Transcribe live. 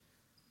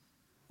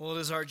Well,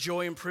 it is our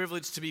joy and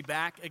privilege to be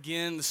back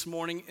again this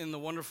morning in the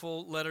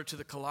wonderful letter to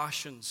the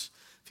Colossians.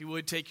 If you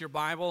would take your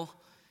Bible,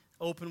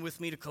 open with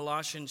me to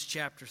Colossians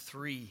chapter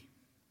 3.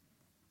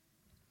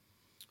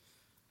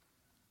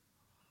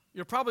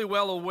 You're probably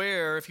well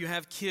aware, if you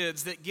have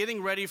kids, that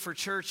getting ready for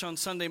church on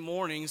Sunday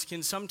mornings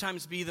can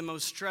sometimes be the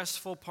most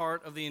stressful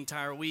part of the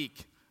entire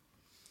week.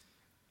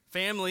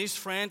 Families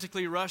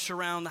frantically rush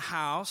around the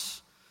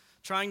house,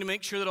 trying to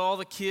make sure that all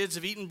the kids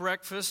have eaten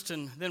breakfast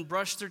and then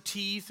brushed their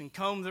teeth and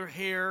combed their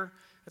hair,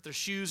 that their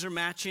shoes are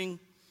matching.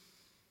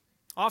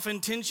 Often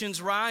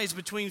tensions rise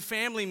between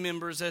family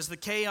members as the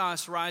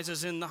chaos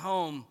rises in the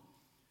home.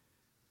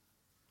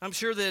 I'm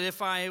sure that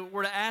if I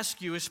were to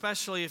ask you,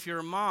 especially if you're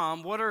a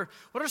mom, what are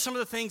some of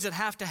the things that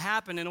have to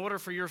happen in order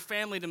for your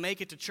family to make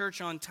it to church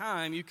on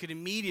time, you could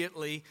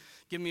immediately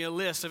give me a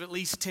list of at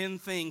least 10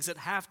 things that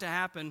have to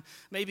happen,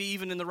 maybe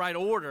even in the right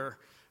order,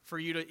 for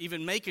you to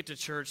even make it to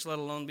church, let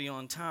alone be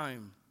on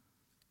time.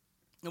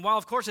 And while,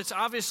 of course, it's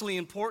obviously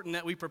important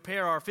that we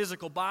prepare our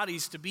physical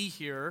bodies to be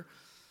here,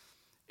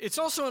 it's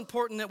also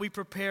important that we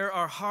prepare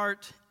our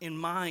heart and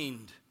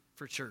mind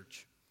for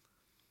church.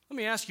 Let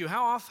me ask you,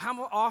 how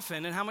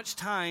often and how much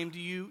time do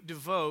you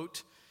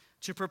devote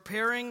to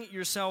preparing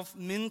yourself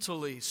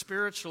mentally,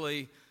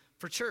 spiritually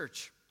for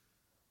church?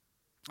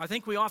 I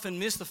think we often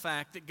miss the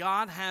fact that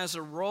God has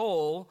a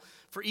role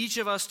for each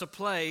of us to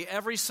play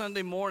every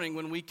Sunday morning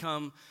when we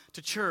come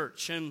to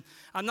church. And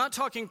I'm not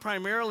talking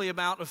primarily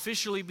about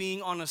officially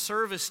being on a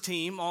service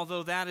team,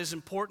 although that is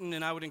important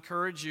and I would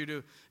encourage you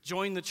to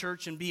join the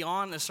church and be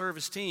on a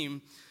service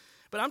team.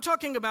 But I'm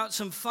talking about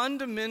some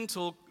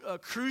fundamental,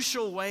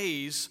 crucial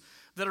ways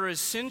that are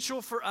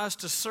essential for us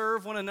to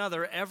serve one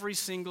another every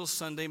single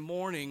Sunday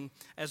morning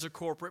as a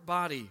corporate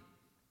body.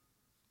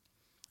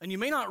 And you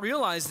may not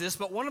realize this,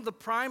 but one of the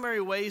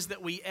primary ways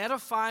that we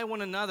edify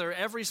one another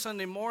every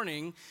Sunday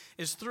morning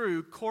is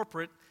through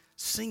corporate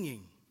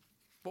singing,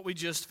 what we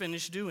just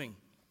finished doing.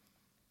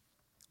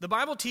 The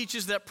Bible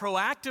teaches that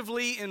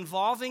proactively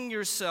involving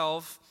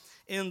yourself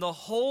in the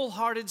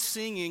wholehearted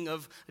singing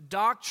of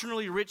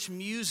doctrinally rich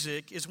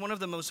music is one of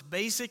the most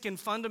basic and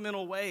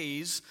fundamental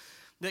ways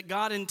that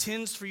God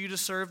intends for you to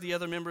serve the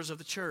other members of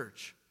the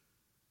church.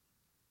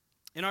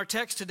 In our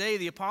text today,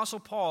 the Apostle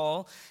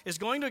Paul is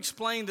going to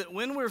explain that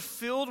when we're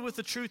filled with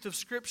the truth of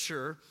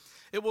Scripture,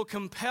 it will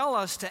compel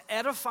us to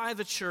edify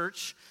the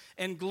church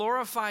and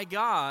glorify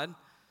God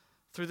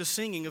through the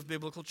singing of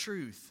biblical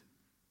truth.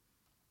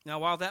 Now,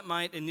 while that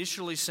might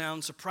initially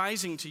sound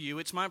surprising to you,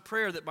 it's my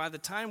prayer that by the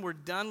time we're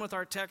done with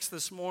our text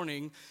this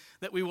morning,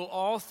 that we will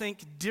all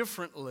think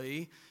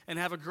differently and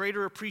have a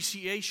greater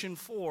appreciation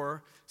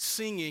for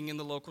singing in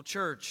the local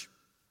church.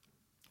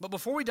 But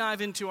before we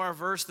dive into our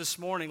verse this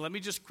morning, let me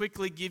just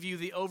quickly give you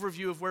the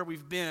overview of where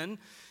we've been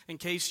in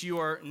case you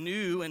are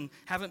new and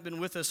haven't been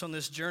with us on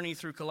this journey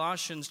through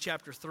Colossians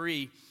chapter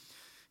 3.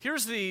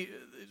 Here's the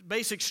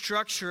basic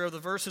structure of the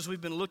verses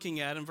we've been looking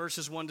at in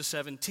verses 1 to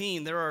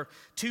 17. There are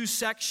two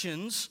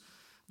sections.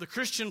 The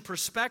Christian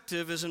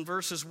perspective is in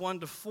verses 1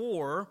 to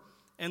 4,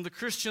 and the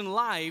Christian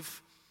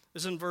life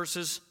is in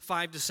verses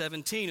 5 to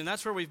 17. And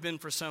that's where we've been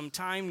for some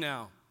time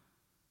now.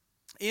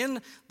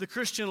 In the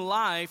Christian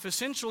life,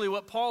 essentially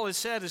what Paul has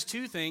said is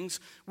two things.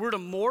 We're to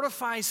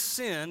mortify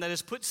sin, that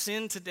is, put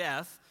sin to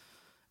death,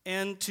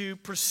 and to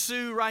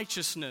pursue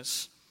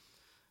righteousness.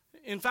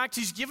 In fact,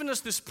 he's given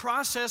us this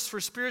process for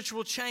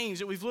spiritual change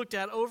that we've looked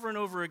at over and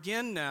over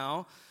again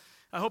now.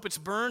 I hope it's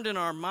burned in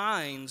our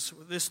minds.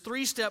 This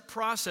three-step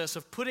process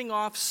of putting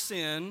off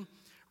sin,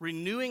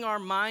 renewing our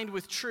mind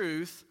with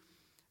truth,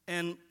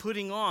 and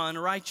putting on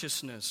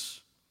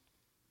righteousness.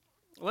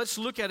 Let's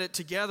look at it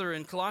together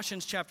in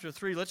Colossians chapter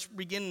 3. Let's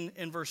begin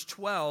in verse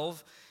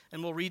 12,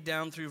 and we'll read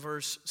down through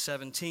verse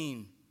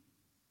 17.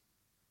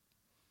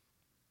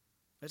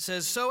 It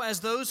says, "So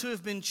as those who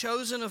have been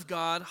chosen of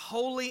God,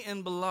 holy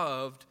and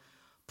beloved,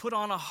 put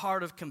on a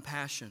heart of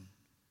compassion,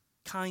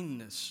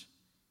 kindness,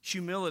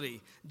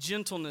 humility,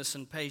 gentleness,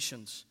 and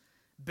patience,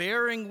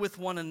 bearing with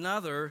one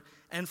another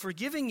and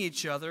forgiving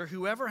each other,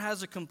 whoever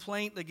has a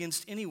complaint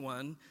against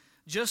anyone,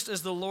 just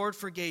as the Lord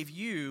forgave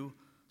you,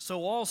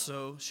 so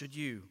also should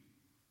you.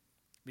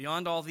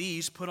 Beyond all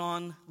these, put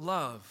on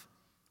love,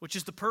 which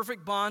is the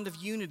perfect bond of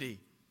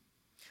unity.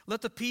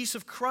 Let the peace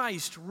of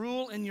Christ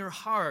rule in your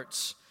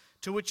hearts,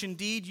 to which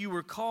indeed you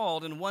were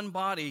called in one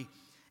body,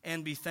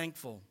 and be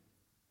thankful.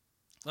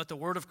 Let the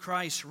word of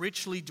Christ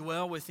richly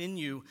dwell within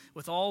you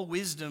with all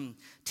wisdom,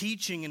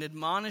 teaching and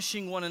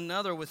admonishing one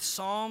another with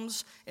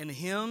psalms and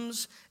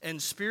hymns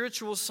and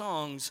spiritual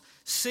songs,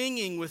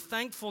 singing with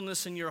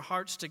thankfulness in your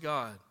hearts to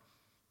God.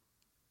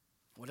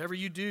 Whatever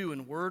you do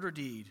in word or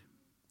deed,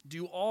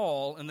 do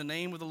all in the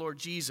name of the Lord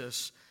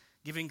Jesus,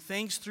 giving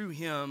thanks through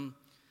him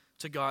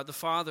to God the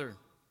Father."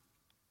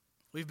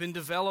 We've been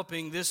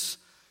developing this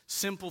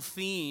simple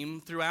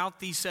theme throughout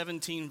these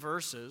 17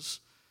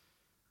 verses,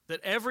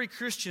 that every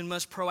Christian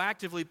must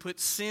proactively put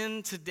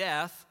sin to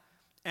death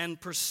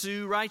and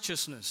pursue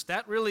righteousness.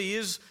 That really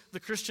is the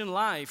Christian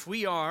life.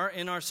 We are,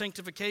 in our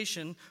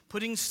sanctification,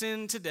 putting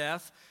sin to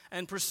death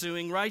and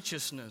pursuing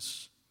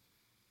righteousness.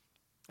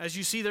 As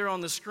you see there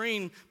on the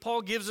screen,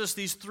 Paul gives us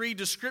these three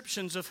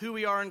descriptions of who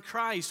we are in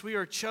Christ. We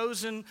are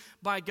chosen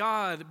by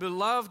God,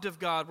 beloved of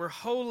God. We're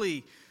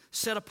holy,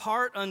 set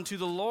apart unto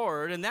the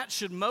Lord, and that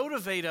should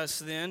motivate us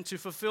then to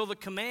fulfill the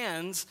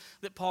commands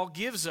that Paul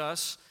gives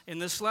us in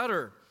this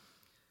letter.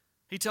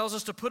 He tells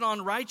us to put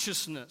on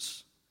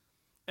righteousness,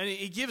 and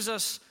he gives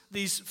us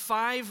these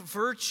 5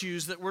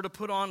 virtues that we're to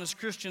put on as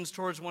Christians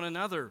towards one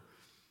another.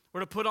 We're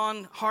to put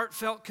on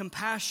heartfelt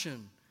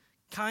compassion,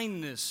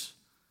 kindness,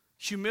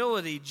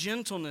 humility,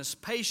 gentleness,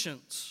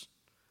 patience.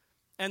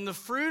 And the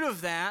fruit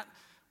of that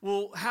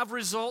will have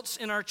results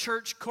in our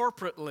church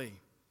corporately.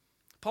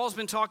 Paul's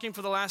been talking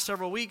for the last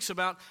several weeks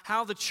about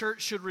how the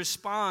church should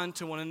respond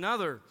to one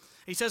another.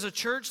 He says a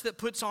church that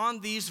puts on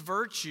these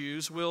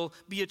virtues will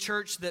be a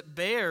church that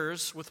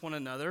bears with one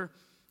another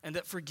and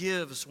that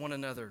forgives one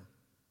another.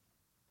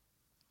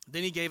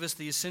 Then he gave us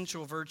the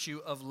essential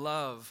virtue of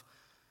love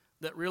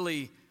that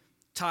really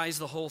ties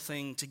the whole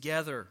thing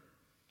together.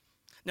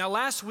 Now,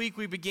 last week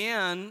we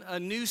began a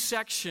new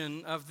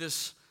section of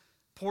this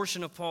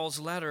portion of Paul's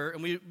letter,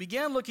 and we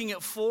began looking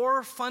at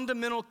 4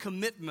 fundamental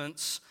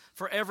commitments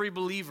for every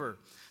believer.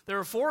 There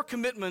are 4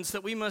 commitments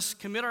that we must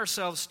commit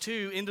ourselves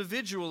to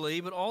individually,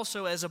 but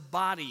also as a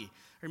body.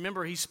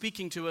 Remember, he's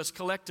speaking to us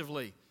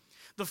collectively.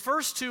 The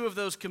first 2 of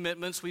those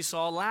commitments we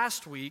saw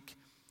last week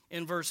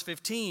in verse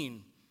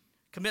 15.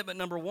 Commitment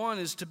number 1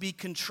 is to be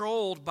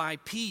controlled by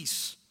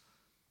peace.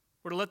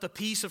 We're to let the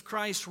peace of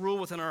Christ rule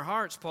within our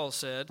hearts, Paul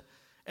said.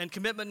 And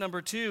commitment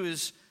number 2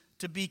 is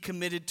to be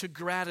committed to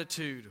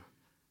gratitude.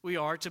 We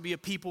are to be a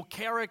people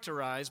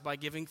characterized by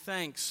giving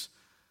thanks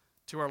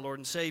to our Lord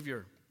and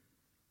Savior.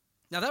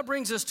 Now that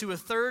brings us to a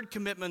third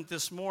commitment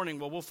this morning.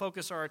 Well, we'll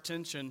focus our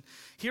attention.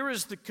 Here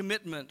is the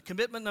commitment.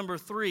 Commitment number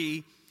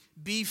 3,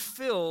 be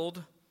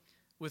filled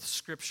with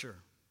Scripture.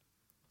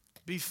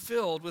 Be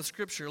filled with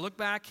Scripture. Look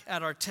back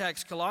at our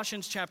text,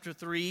 Colossians chapter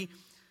 3,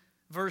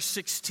 verse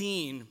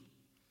 16.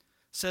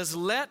 Says,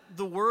 let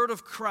the word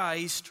of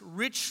Christ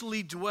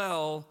richly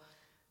dwell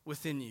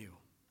within you.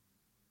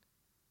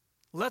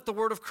 Let the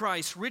word of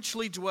Christ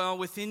richly dwell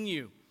within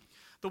you.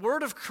 The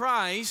word of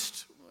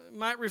Christ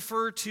might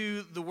refer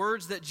to the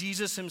words that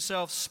Jesus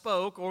himself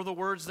spoke or the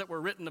words that were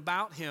written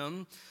about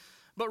him,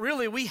 but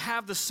really we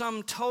have the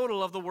sum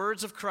total of the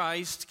words of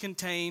Christ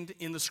contained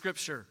in the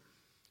Scripture.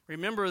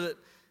 Remember that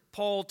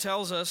Paul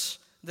tells us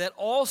that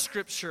all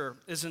Scripture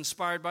is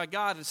inspired by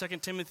God in 2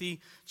 Timothy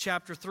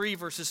chapter 3,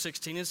 verses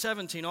 16 and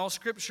 17. All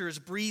Scripture is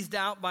breathed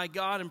out by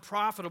God and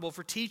profitable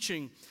for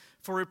teaching,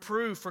 for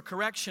reproof, for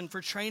correction,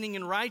 for training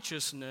in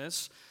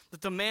righteousness,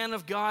 that the man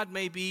of God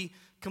may be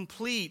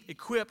complete,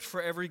 equipped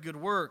for every good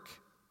work.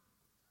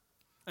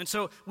 And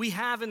so we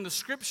have in the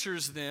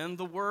Scriptures then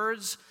the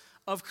words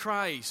of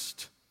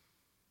Christ.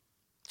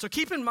 So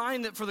keep in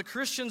mind that for the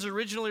Christians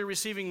originally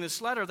receiving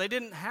this letter, they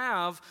didn't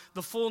have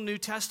the full New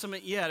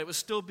Testament yet. It was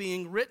still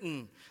being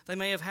written. They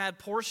may have had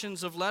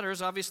portions of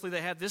letters. Obviously,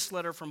 they had this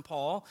letter from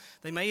Paul.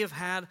 They may have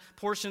had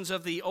portions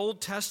of the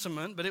Old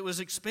Testament, but it was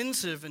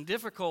expensive and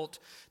difficult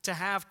to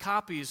have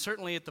copies,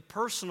 certainly at the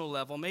personal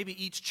level.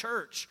 Maybe each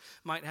church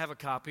might have a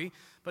copy,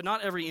 but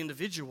not every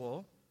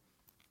individual.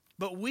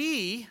 But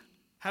we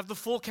have the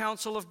full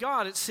counsel of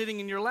God. It's sitting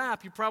in your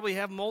lap. You probably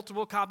have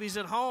multiple copies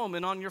at home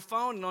and on your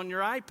phone and on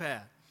your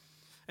iPad.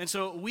 And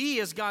so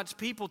we as God's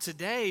people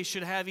today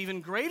should have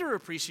even greater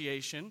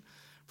appreciation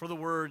for the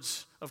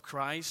words of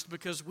Christ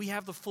because we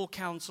have the full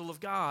counsel of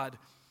God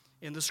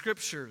in the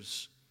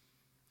Scriptures.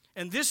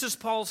 And this is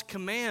Paul's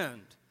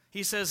command.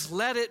 He says,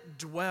 let it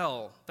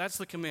dwell. That's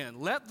the command.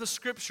 Let the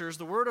Scriptures,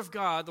 the Word of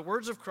God, the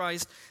words of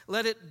Christ,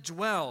 let it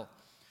dwell.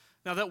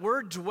 Now that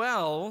word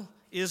dwell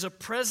is a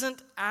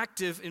present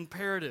active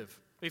imperative.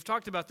 We've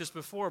talked about this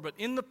before, but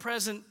in the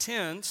present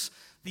tense,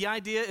 the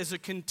idea is a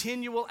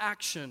continual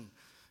action.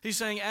 He's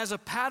saying, as a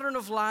pattern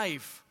of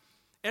life,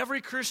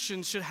 every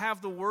Christian should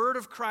have the word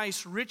of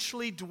Christ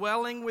richly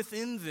dwelling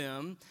within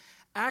them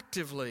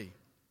actively.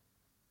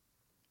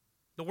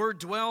 The word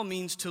dwell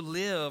means to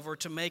live or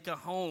to make a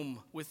home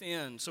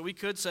within. So we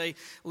could say,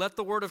 let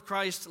the word of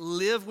Christ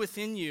live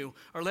within you,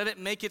 or let it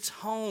make its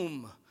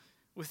home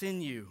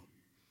within you.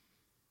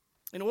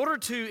 In order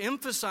to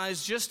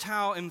emphasize just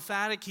how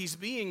emphatic he's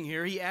being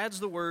here, he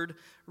adds the word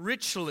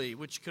richly,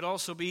 which could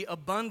also be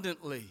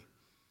abundantly.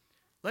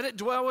 Let it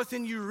dwell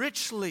within you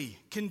richly,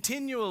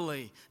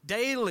 continually,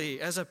 daily,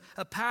 as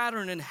a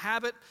pattern and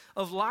habit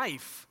of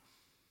life.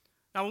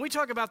 Now, when we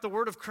talk about the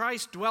word of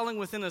Christ dwelling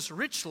within us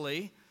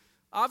richly,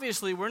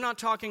 obviously we're not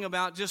talking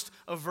about just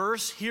a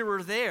verse here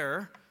or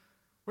there.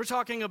 We're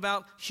talking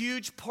about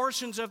huge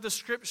portions of the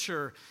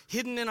Scripture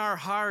hidden in our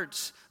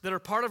hearts that are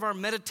part of our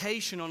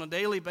meditation on a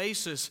daily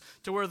basis,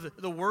 to where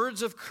the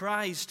words of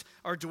Christ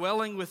are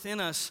dwelling within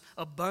us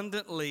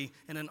abundantly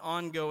in an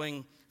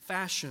ongoing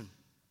fashion.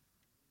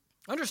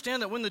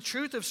 Understand that when the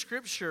truth of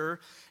Scripture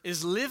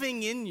is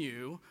living in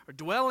you or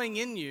dwelling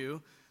in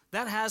you,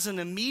 that has an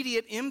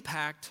immediate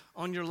impact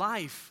on your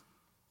life,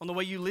 on the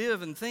way you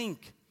live and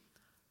think.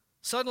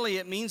 Suddenly,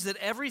 it means that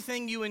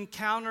everything you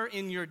encounter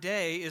in your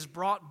day is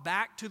brought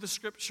back to the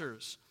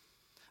Scriptures.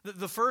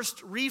 The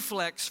first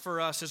reflex for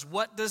us is,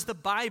 what does the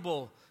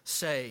Bible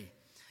say?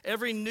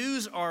 Every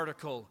news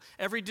article,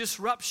 every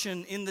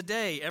disruption in the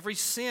day, every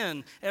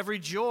sin, every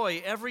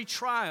joy, every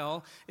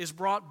trial is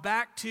brought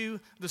back to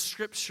the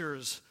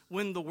Scriptures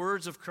when the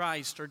words of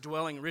Christ are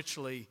dwelling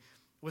richly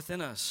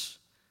within us.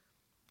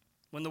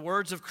 When the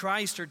words of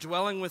Christ are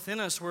dwelling within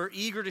us, we're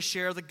eager to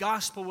share the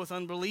gospel with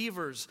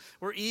unbelievers.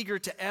 We're eager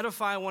to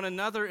edify one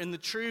another in the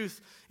truth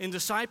in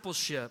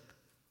discipleship.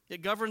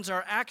 It governs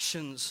our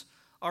actions,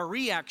 our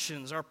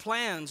reactions, our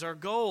plans, our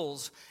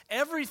goals.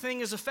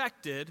 Everything is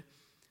affected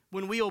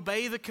when we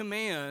obey the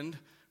command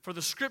for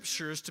the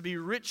Scriptures to be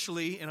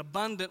richly and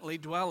abundantly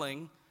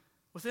dwelling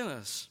within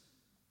us.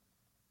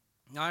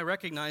 Now, I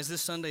recognize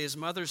this Sunday is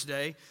Mother's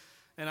Day,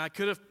 and I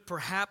could have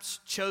perhaps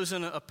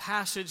chosen a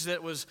passage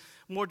that was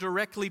more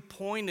directly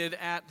pointed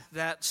at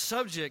that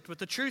subject. But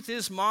the truth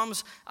is,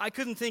 moms, I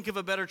couldn't think of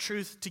a better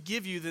truth to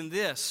give you than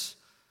this.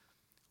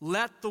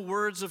 Let the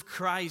words of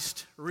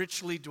Christ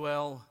richly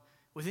dwell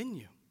within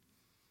you.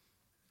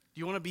 Do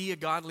you want to be a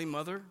godly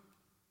mother?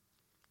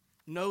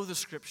 Know the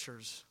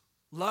Scriptures.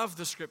 Love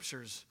the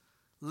Scriptures.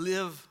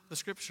 Live the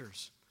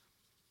Scriptures.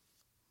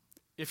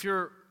 If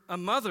you're a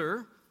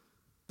mother,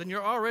 then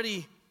you're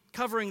already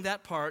covering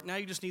that part. Now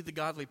you just need the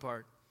godly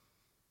part.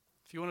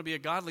 If you want to be a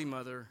godly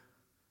mother,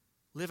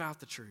 live out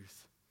the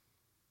truth.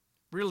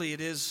 Really,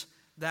 it is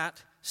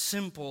that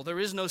simple. There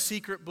is no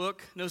secret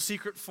book, no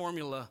secret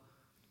formula.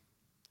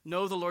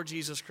 Know the Lord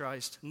Jesus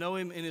Christ. Know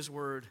Him in His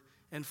Word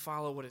and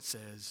follow what it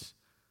says.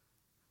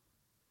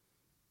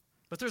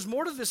 But there's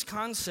more to this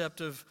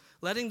concept of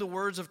letting the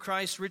words of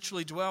Christ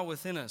richly dwell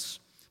within us.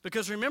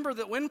 Because remember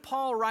that when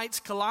Paul writes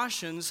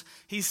Colossians,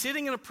 he's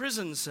sitting in a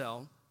prison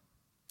cell.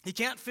 He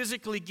can't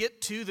physically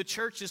get to the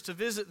churches to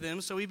visit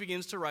them, so he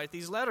begins to write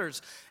these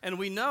letters. And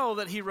we know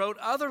that he wrote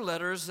other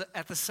letters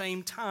at the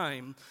same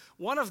time.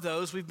 One of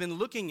those we've been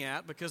looking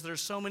at because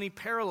there's so many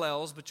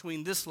parallels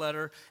between this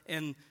letter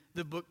and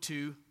the book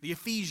to the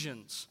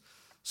Ephesians.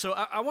 So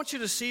I want you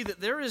to see that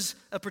there is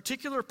a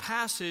particular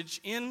passage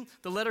in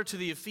the letter to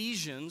the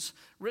Ephesians,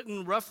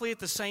 written roughly at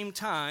the same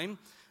time,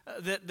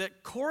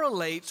 that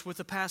correlates with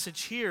the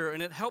passage here,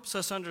 and it helps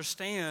us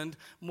understand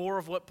more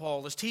of what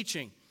Paul is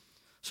teaching.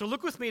 So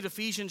look with me at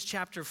Ephesians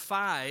chapter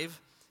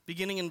 5,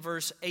 beginning in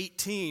verse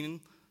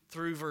 18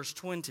 through verse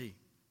 20.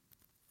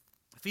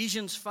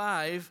 Ephesians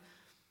 5,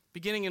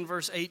 beginning in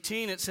verse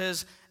 18, it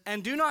says,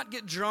 "And do not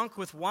get drunk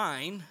with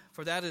wine,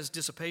 for that is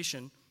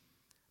dissipation,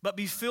 but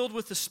be filled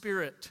with the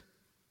Spirit,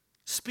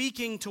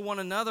 speaking to one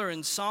another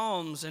in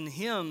psalms and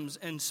hymns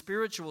and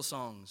spiritual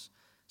songs,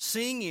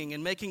 singing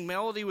and making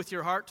melody with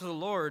your heart to the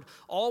Lord,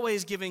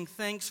 always giving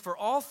thanks for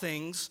all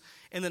things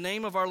in the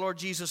name of our Lord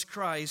Jesus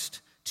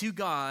Christ to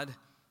God,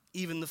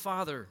 even the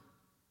Father."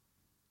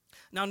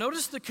 Now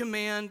notice the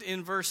command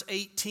in verse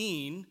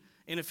 18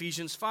 in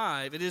Ephesians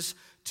 5. It is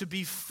to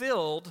be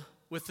filled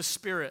with the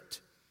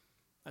Spirit.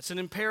 That's an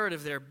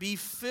imperative there. Be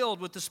filled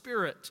with the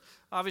Spirit.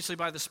 Obviously,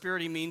 by the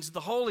Spirit, he means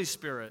the Holy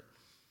Spirit.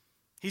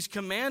 He's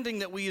commanding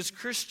that we as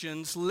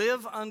Christians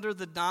live under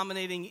the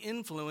dominating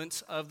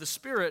influence of the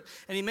Spirit.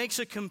 And he makes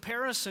a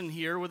comparison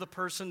here with a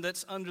person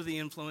that's under the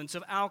influence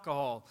of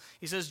alcohol.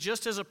 He says,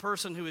 just as a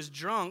person who is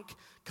drunk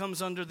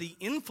comes under the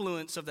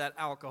influence of that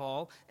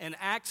alcohol and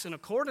acts in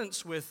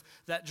accordance with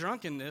that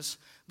drunkenness,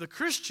 the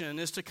Christian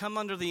is to come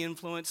under the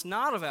influence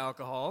not of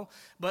alcohol,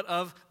 but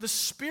of the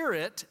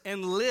Spirit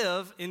and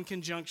live in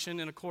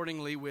conjunction and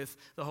accordingly with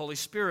the Holy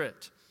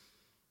Spirit.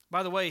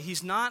 By the way,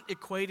 he's not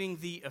equating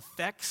the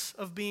effects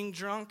of being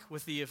drunk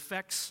with the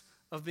effects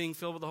of being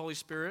filled with the Holy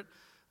Spirit.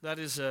 That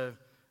is a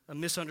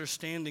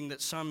misunderstanding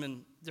that some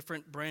in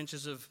different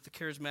branches of the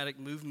charismatic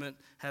movement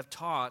have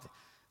taught.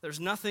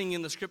 There's nothing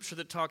in the Scripture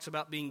that talks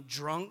about being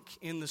drunk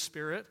in the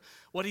Spirit.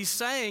 What he's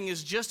saying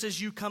is, just as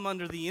you come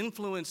under the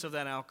influence of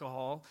that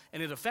alcohol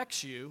and it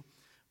affects you,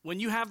 when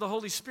you have the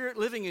Holy Spirit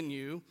living in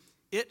you,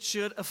 it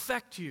should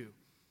affect you.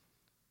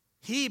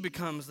 He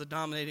becomes the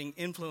dominating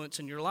influence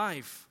in your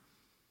life.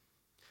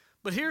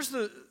 But here's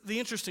the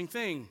interesting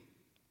thing.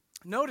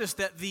 Notice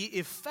that the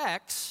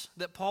effects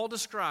that Paul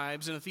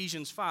describes in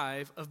Ephesians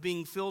 5 of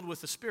being filled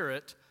with the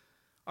Spirit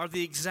are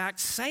the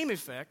exact same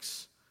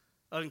effects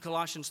in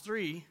Colossians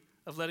 3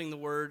 of letting the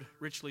Word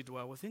richly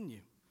dwell within you.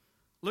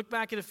 Look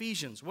back at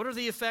Ephesians. What are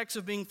the effects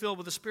of being filled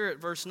with the Spirit?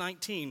 Verse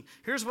 19.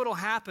 Here's what will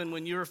happen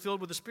when you're filled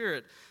with the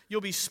Spirit.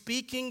 You'll be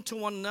speaking to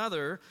one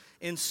another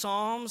in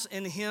psalms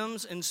and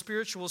hymns and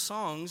spiritual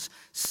songs,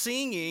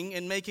 singing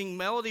and making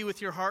melody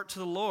with your heart to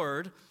the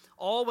Lord,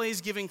 always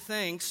giving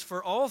thanks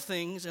for all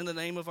things in the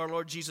name of our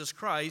Lord Jesus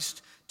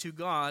Christ to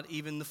God,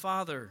 even the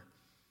Father.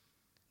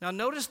 Now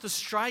notice the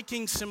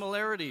striking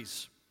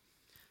similarities.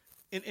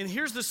 And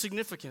here's the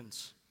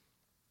significance.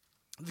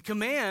 The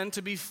command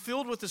to be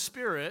filled with the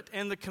Spirit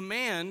and the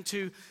command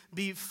to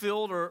be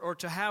filled or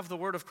to have the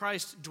Word of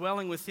Christ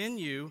dwelling within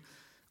you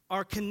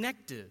are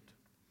connected.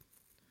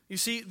 You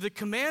see, the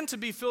command to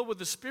be filled with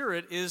the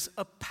Spirit is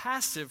a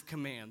passive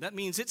command. That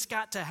means it's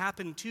got to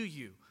happen to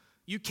you.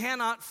 You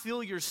cannot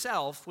fill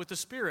yourself with the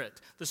Spirit.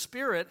 The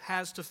Spirit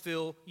has to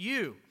fill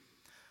you.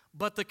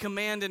 But the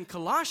command in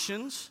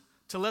Colossians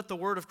to let the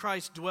word of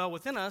Christ dwell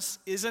within us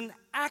is an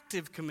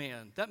active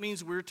command. That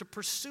means we're to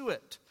pursue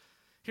it.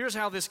 Here's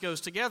how this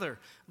goes together.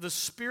 The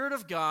Spirit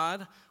of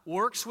God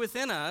works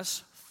within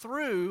us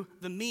through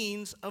the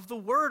means of the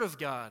Word of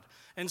God.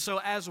 And so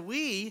as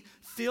we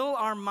fill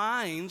our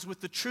minds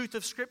with the truth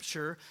of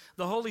Scripture,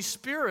 the Holy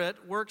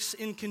Spirit works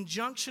in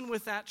conjunction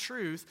with that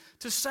truth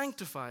to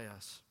sanctify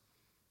us.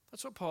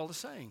 That's what Paul is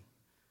saying.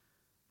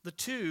 The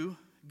two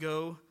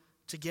go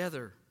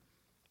together.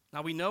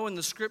 Now we know in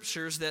the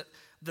Scriptures that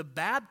the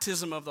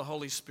baptism of the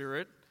Holy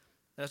Spirit,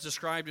 as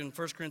described in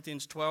 1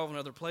 Corinthians 12 and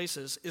other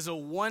places, is a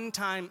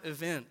one-time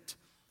event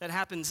that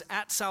happens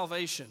at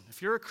salvation.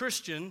 If you're a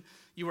Christian,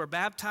 you are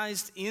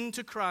baptized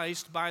into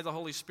Christ by the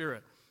Holy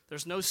Spirit.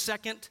 There's no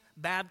second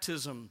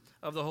baptism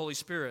of the Holy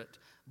Spirit.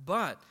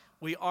 But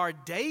we are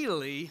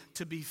daily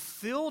to be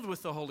filled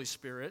with the Holy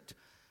Spirit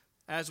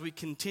as we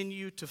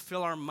continue to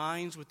fill our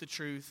minds with the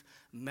truth,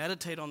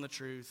 meditate on the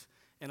truth,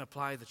 and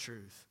apply the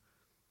truth.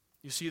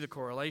 You see the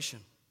correlation.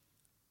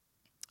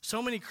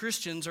 So many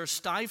Christians are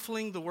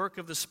stifling the work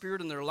of the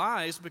Spirit in their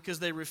lives because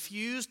they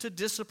refuse to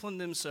discipline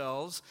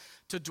themselves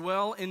to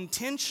dwell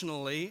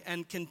intentionally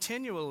and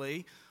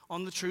continually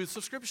on the truths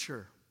of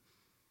Scripture.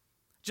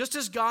 Just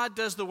as God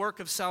does the work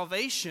of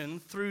salvation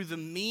through the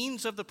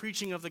means of the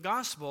preaching of the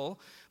gospel,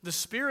 the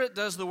Spirit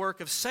does the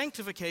work of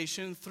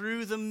sanctification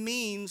through the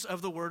means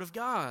of the Word of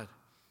God.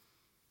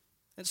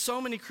 And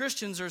so many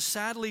Christians are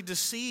sadly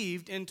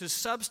deceived into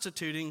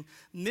substituting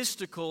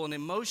mystical and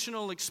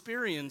emotional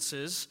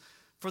experiences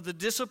for the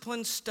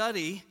disciplined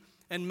study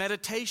and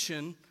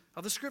meditation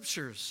of the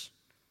Scriptures.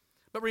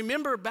 But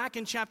remember, back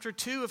in chapter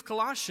 2 of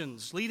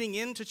Colossians, leading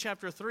into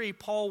chapter 3,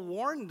 Paul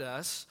warned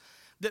us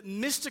that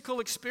mystical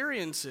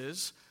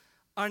experiences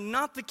are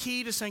not the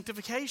key to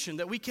sanctification,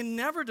 that we can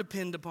never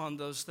depend upon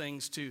those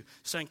things to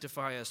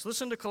sanctify us.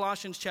 Listen to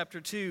Colossians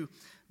chapter 2,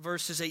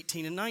 verses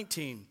 18 and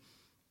 19.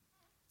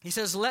 He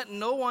says, "Let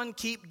no one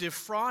keep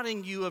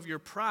defrauding you of your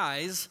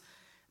prize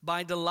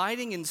by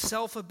delighting in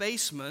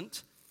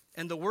self-abasement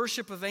and the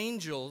worship of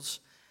angels,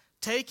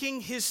 taking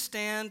his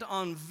stand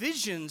on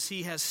visions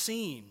he has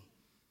seen,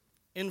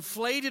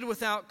 inflated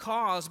without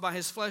cause by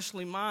his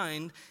fleshly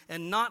mind,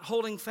 and not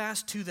holding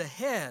fast to the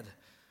head,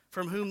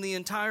 from whom the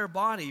entire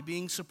body,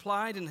 being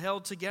supplied and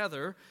held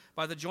together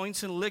by the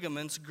joints and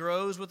ligaments,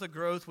 grows with a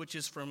growth which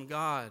is from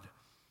God."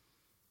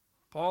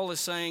 Paul is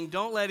saying,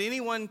 don't let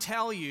anyone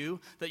tell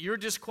you that you're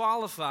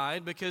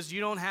disqualified because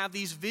you don't have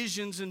these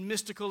visions and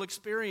mystical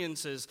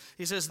experiences.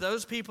 He says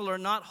those people are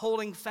not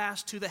holding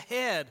fast to the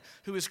head,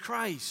 who is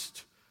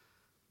Christ.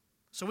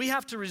 So we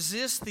have to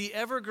resist the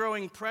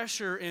ever-growing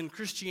pressure in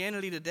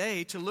Christianity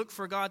today to look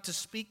for God to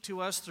speak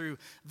to us through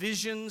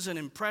visions and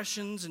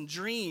impressions and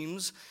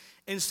dreams,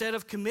 instead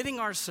of committing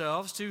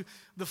ourselves to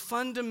the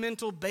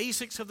fundamental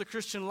basics of the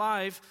Christian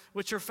life,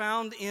 which are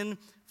found in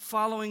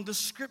following the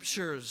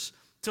Scriptures,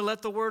 to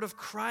let the word of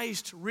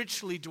Christ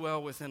richly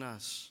dwell within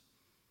us.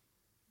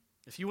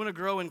 If you want to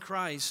grow in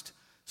Christ,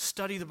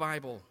 study the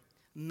Bible,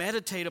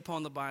 meditate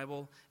upon the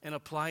Bible, and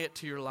apply it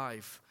to your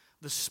life.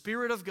 The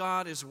Spirit of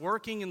God is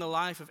working in the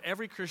life of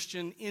every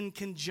Christian in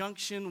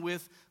conjunction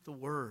with the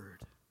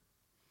Word.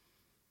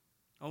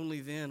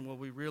 Only then will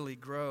we really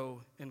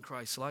grow in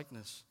Christ's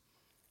likeness.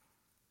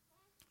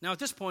 Now, at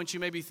this point, you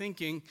may be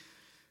thinking,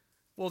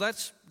 well,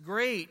 that's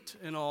great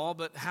and all,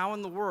 but how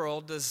in the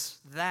world does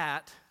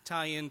that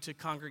tie into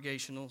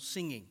congregational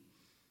singing?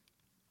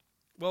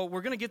 Well,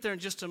 we're going to get there in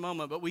just a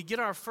moment, but we get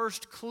our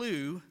first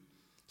clue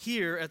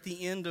here at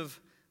the end of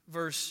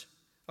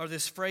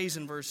this phrase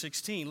in verse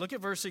 16. Look at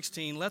verse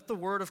 16. Let the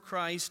word of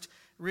Christ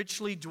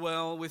richly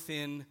dwell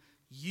within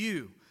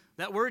you.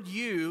 That word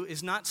you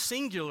is not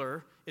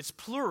singular, it's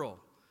plural.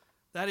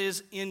 That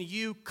is, in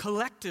you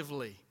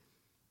collectively,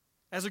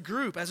 as a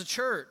group, as a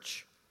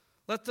church.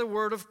 Let the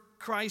word of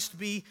Christ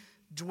be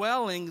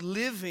dwelling,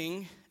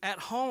 living at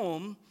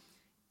home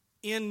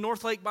in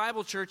Northlake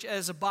Bible Church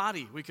as a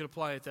body. We could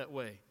apply it that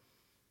way.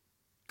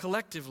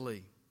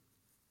 Collectively.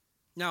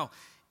 Now,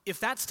 if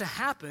that's to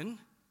happen,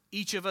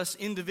 each of us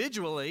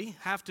individually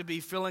have to be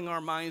filling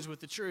our minds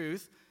with the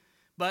truth.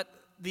 But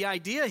the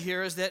idea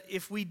here is that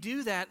if we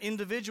do that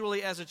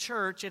individually as a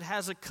church, it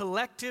has a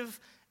collective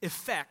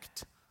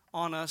effect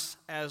on us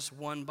as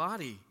one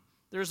body.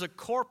 There's a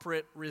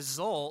corporate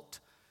result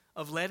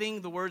of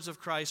letting the words of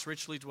Christ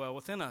richly dwell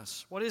within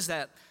us. What is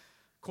that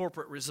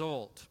corporate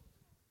result?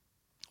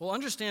 Well,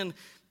 understand,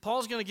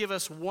 Paul's going to give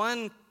us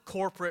one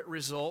corporate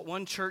result,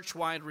 one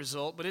church-wide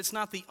result, but it's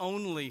not the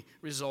only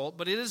result,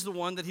 but it is the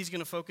one that he's going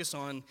to focus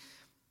on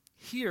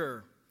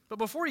here. But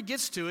before he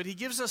gets to it, he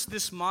gives us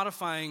this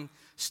modifying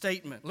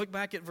statement. Look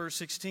back at verse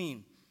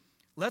 16.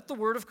 Let the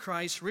word of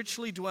Christ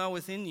richly dwell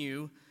within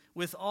you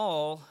with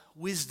all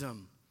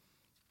wisdom.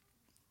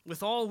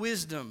 With all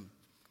wisdom.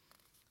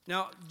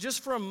 Now,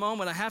 just for a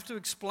moment, I have to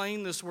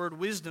explain this word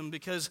wisdom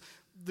because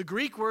the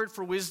Greek word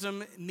for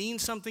wisdom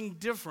means something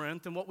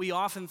different than what we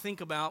often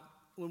think about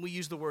when we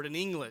use the word in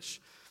English.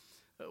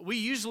 We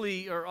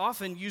usually or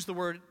often use the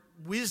word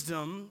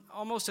wisdom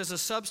almost as a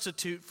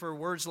substitute for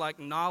words like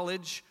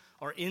knowledge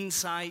or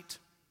insight.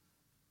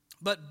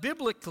 But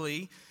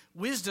biblically,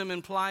 wisdom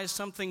implies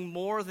something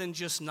more than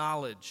just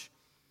knowledge.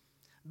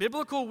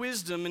 Biblical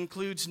wisdom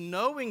includes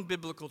knowing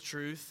biblical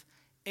truth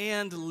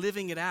and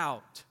living it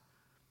out.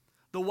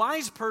 The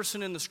wise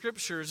person in the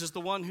Scriptures is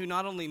the one who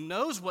not only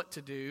knows what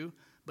to do,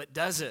 but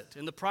does it.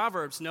 In the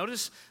Proverbs,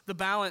 notice the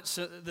balance,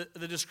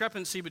 the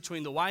discrepancy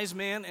between the wise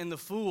man and the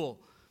fool.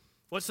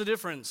 What's the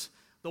difference?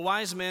 The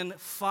wise man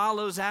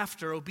follows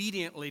after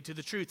obediently to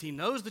the truth. He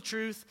knows the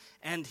truth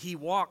and he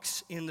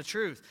walks in the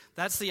truth.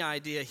 That's the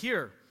idea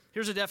here.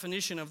 Here's a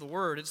definition of the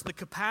word. It's the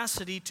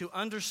capacity to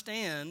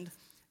understand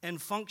and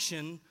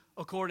function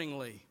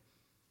accordingly.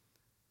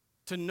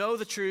 To know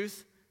the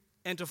truth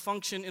and to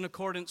function in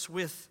accordance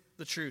with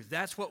the truth.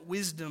 That's what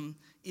wisdom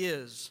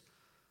is.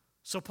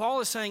 So Paul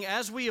is saying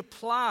as we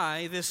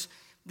apply this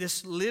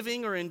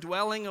living or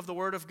indwelling of the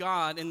Word of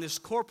God in this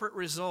corporate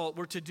result,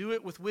 we're to do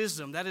it with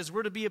wisdom. That is,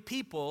 we're to be a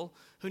people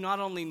who not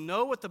only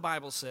know what the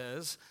Bible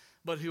says,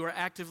 but who are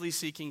actively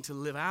seeking to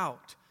live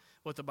out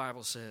what the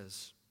Bible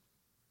says.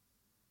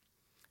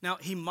 Now,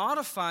 he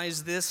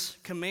modifies this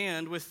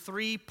command with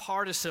 3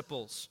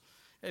 participles.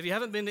 If you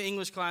haven't been to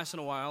English class in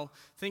a while,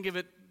 think of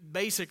it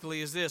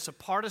basically as this. A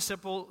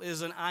participle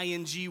is an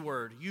ing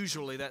word.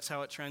 Usually that's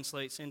how it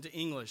translates into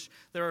English.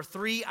 There are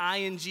 3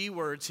 ing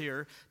words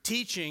here: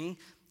 teaching,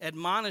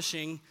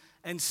 admonishing,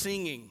 and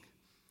singing.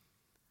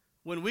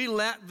 When we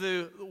let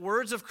the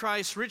words of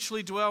Christ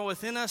richly dwell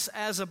within us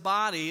as a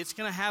body, it's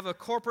going to have a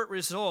corporate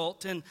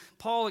result, and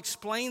Paul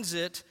explains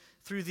it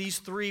through these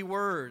 3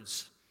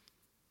 words.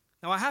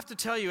 Now, I have to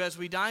tell you, as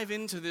we dive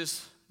into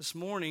this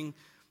morning,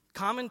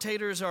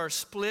 commentators are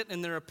split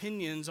in their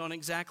opinions on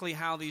exactly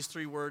how these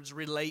 3 words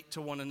relate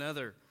to one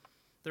another.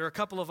 There are a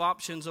couple of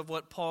options of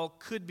what Paul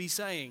could be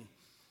saying.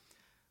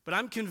 But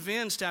I'm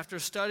convinced after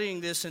studying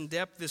this in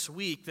depth this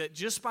week that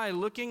just by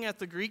looking at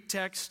the Greek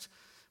text,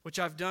 which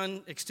I've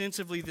done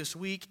extensively this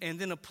week, and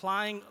then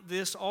applying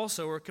this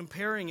also or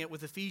comparing it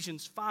with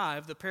Ephesians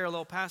 5, the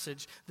parallel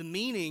passage, the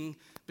meaning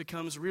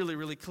becomes really,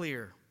 really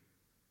clear.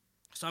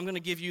 So I'm going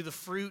to give you the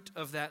fruit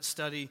of that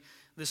study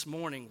this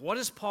morning. What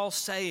is Paul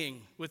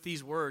saying with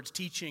these words,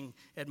 teaching,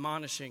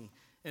 admonishing,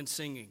 and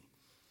singing?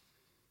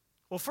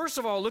 Well, first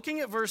of all,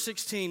 looking at verse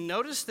 16,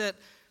 notice that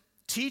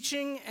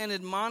teaching and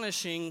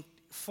admonishing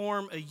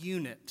form a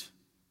unit.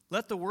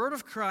 Let the word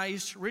of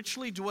Christ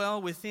richly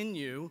dwell within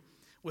you,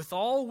 with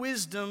all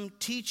wisdom,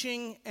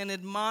 teaching and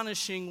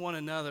admonishing one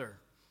another.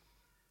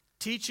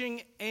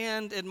 Teaching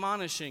and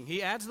admonishing.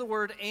 He adds the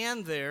word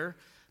 "and" there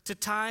to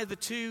tie the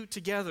two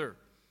together.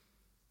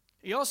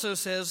 He also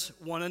says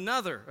one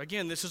another.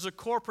 Again, this is a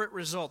corporate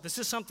result. This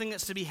is something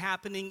that's to be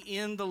happening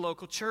in the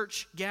local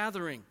church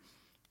gathering.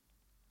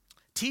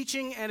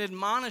 Teaching and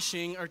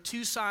admonishing are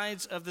 2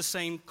 sides of the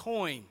same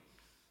coin.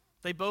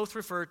 They both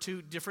refer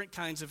to different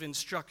kinds of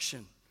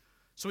instruction.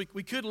 So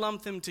we could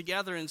lump them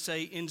together and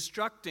say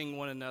instructing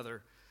one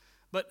another.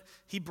 But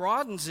he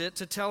broadens it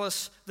to tell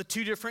us the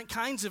 2 different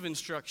kinds of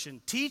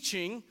instruction.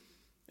 Teaching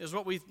is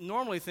what we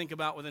normally think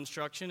about with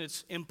instruction.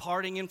 It's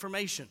imparting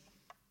information,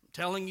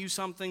 telling you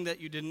something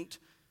that you didn't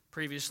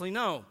previously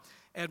know.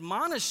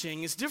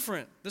 Admonishing is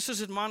different. This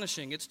is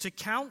admonishing. It's to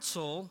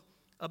counsel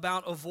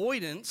about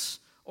avoidance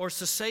or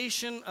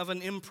cessation of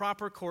an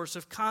improper course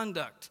of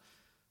conduct.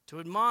 To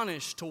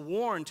admonish, to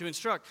warn, to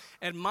instruct.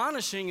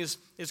 Admonishing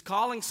is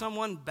calling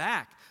someone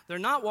back. They're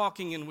not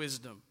walking in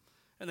wisdom,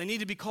 and they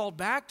need to be called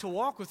back to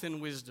walk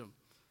within wisdom.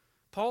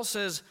 Paul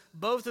says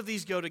both of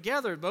these go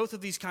together, both of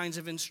these kinds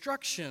of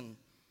instruction.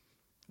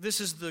 This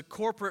is the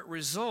corporate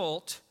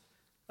result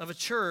of a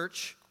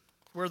church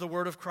where the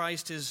word of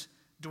Christ is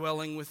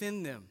dwelling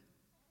within them.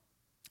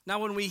 Now,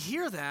 when we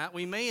hear that,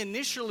 we may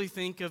initially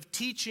think of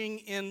teaching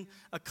in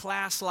a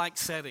class-like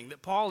setting,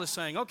 that Paul is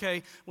saying,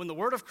 okay, when the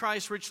word of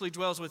Christ richly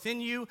dwells within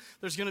you,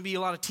 there's going to be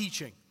a lot of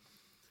teaching.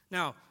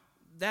 Now,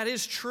 that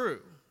is true.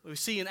 We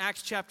see in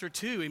Acts chapter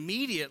 2,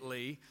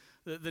 immediately,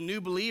 the new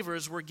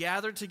believers were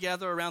gathered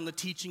together around the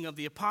teaching of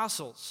the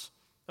apostles.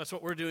 That's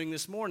what we're doing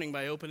this morning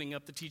by opening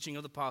up the teaching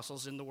of the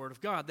apostles in the Word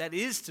of God. That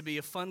is to be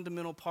a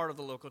fundamental part of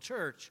the local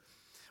church.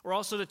 We're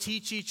also to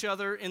teach each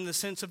other in the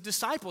sense of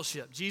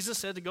discipleship. Jesus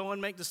said to go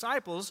and make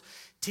disciples,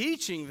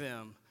 teaching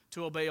them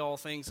to obey all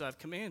things I've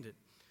commanded.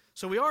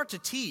 So we are to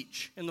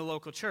teach in the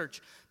local church,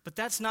 but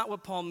that's not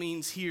what Paul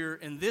means here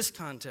in this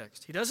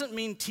context. He doesn't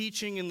mean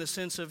teaching in the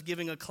sense of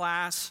giving a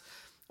class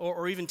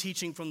or even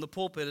teaching from the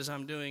pulpit as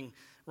I'm doing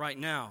right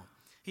now.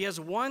 He has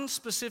one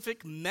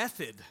specific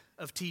method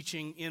of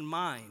teaching in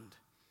mind.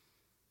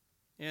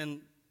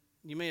 And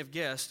you may have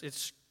guessed,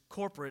 it's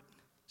corporate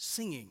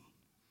singing.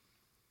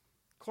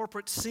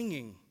 Corporate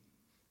singing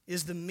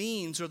is the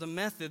means or the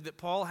method that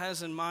Paul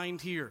has in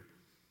mind here.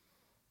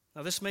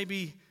 Now, this may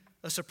be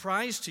a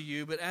surprise to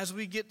you, but as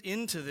we get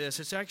into this,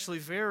 it's actually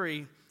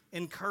very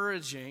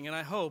encouraging, and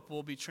I hope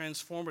will be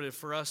transformative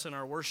for us in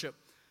our worship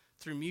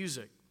through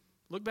music.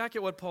 Look back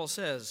at what Paul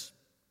says.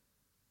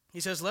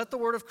 He says, let the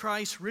word of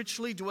Christ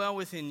richly dwell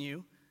within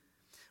you,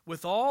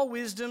 with all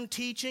wisdom,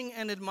 teaching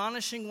and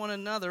admonishing one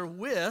another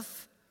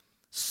with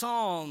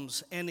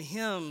psalms and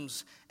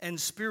hymns and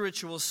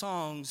spiritual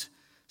songs,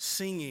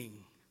 singing.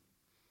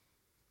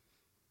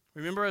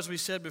 Remember, as we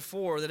said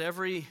before, that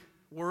every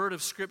word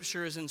of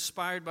Scripture is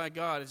inspired by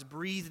God. It's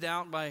breathed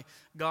out by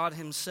God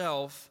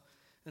himself.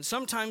 And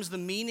sometimes the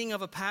meaning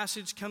of a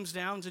passage comes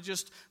down to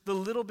just the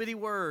little bitty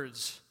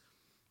words.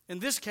 In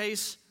this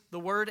case, the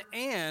word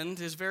 "and"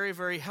 is very,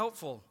 very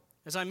helpful.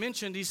 As I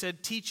mentioned, he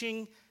said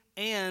teaching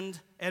and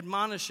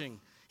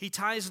admonishing. He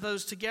ties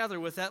those together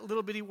with that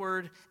little bitty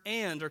word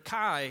 "and" or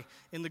 "kai"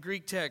 in the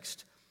Greek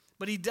text.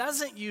 But he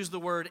doesn't use the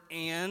word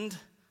 "and"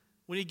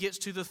 when he gets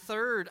to the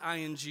third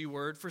ing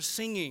word for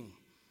singing.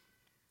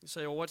 You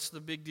say, well, what's the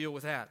big deal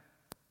with that?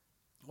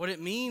 What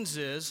it means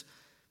is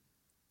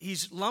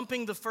he's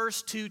lumping the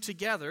first two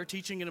together,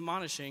 teaching and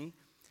admonishing,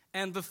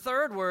 and the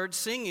third word,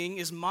 singing,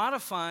 is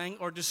modifying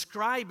or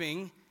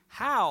describing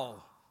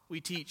how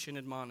we teach and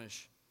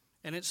admonish,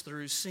 and it's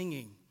through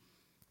singing.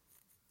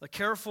 A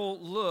careful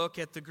look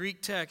at the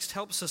Greek text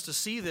helps us to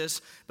see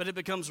this, but it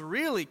becomes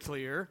really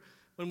clear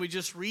when we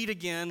just read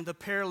again the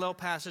parallel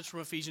passage from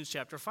Ephesians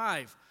chapter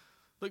 5.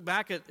 Look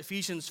back at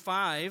Ephesians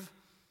 5,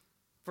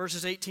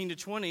 verses 18 to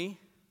 20.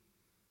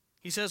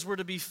 He says we're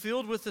to be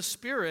filled with the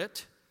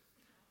Spirit,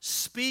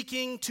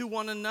 speaking to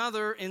one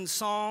another in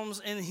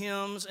psalms and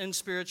hymns and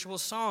spiritual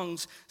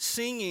songs,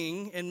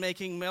 singing and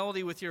making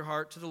melody with your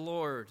heart to the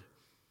Lord.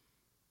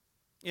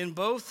 In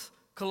both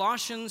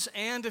Colossians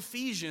and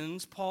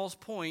Ephesians, Paul's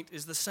point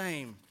is the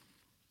same.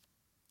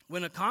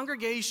 When a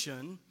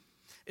congregation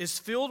is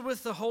filled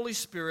with the Holy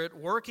Spirit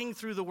working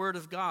through the Word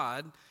of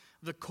God,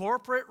 the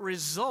corporate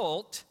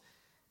result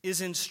is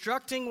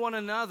instructing one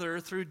another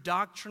through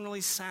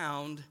doctrinally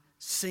sound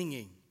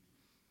singing.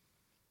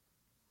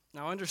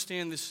 Now, I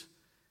understand this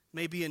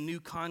may be a new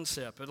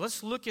concept, but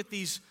let's look at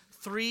these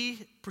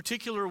three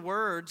particular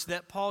words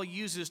that Paul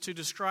uses to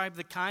describe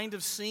the kind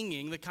of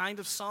singing, the kind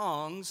of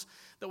songs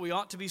that we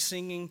ought to be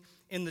singing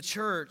in the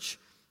church.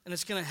 And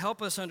it's going to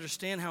help us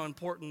understand how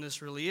important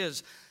this really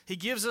is. He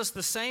gives us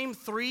the same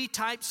three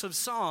types of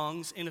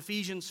songs in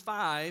Ephesians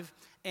 5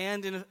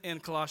 and in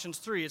Colossians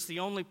 3. It's the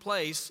only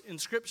place in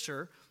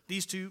Scripture,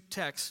 these two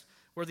texts,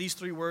 where these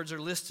three words are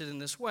listed in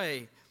this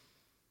way.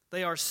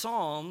 They are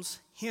psalms,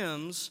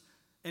 hymns,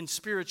 and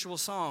spiritual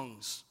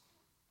songs.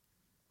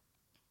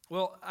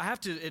 Well, I have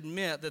to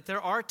admit that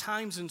there are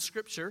times in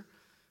Scripture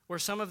where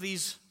some of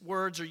these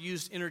words are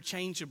used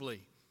interchangeably.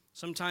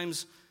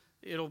 Sometimes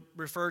it'll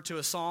refer to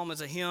a psalm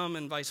as a hymn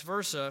and vice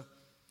versa.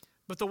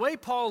 But the way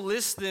Paul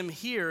lists them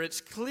here,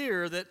 it's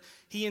clear that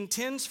he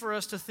intends for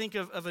us to think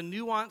of a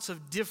nuance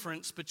of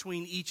difference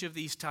between each of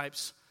these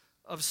types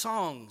of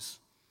songs.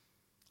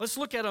 Let's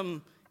look at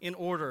them in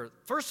order.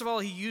 First of all,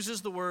 he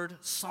uses the word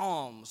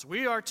psalms.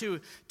 We are to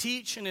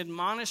teach and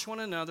admonish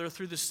one another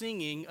through the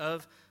singing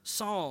of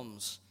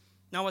psalms.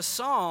 Now, a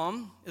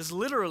psalm is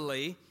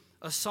literally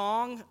a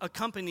song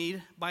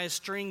accompanied by a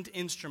stringed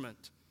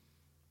instrument,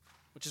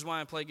 which is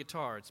why I play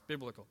guitar. It's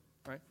biblical,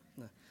 right?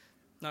 No,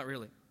 not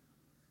really.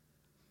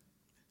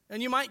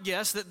 And you might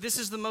guess that this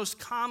is the most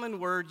common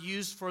word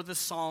used for the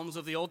Psalms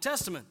of the Old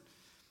Testament.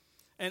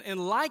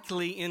 And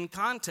likely in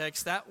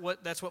context,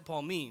 that's what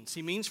Paul means.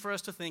 He means for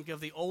us to think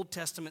of the Old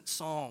Testament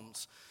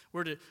Psalms.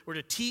 We're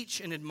to teach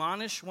and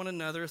admonish one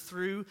another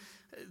through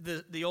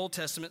the Old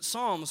Testament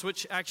Psalms,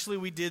 which actually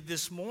we did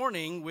this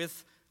morning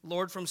with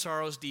Lord, from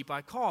sorrows deep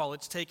I call.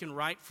 It's taken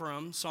right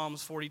from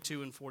Psalms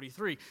 42 and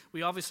 43.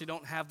 We obviously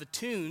don't have the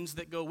tunes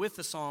that go with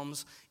the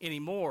Psalms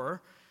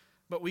anymore,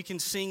 but we can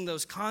sing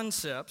those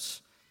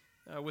concepts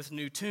with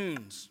new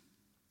tunes.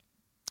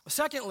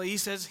 Secondly, he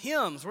says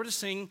hymns. We're to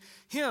sing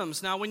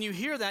hymns. Now, when you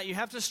hear that, you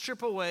have to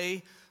strip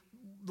away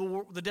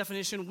the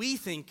definition we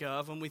think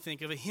of when we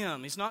think of a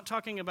hymn. He's not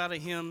talking about a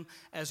hymn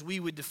as we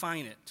would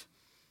define it.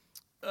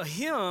 A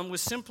hymn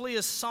was simply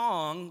a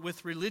song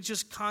with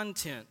religious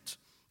content,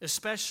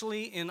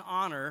 especially in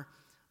honor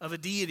of a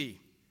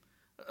deity.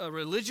 A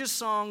religious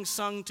song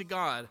sung to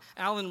God.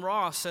 Alan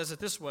Ross says it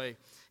this way.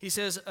 He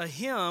says, a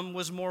hymn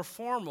was more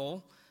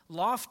formal,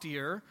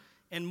 loftier,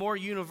 and more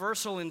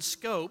universal in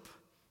scope,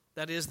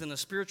 that is, than a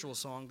spiritual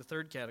song, the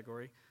third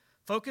category,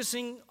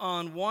 focusing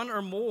on one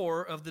or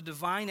more of the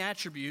divine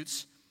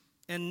attributes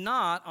and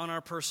not on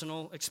our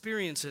personal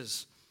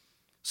experiences.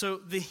 So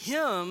the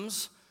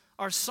hymns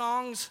are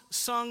songs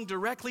sung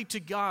directly to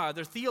God.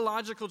 They're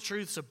theological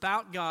truths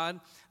about God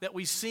that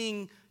we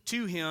sing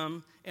to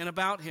Him and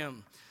about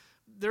Him.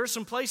 There are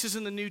some places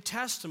in the New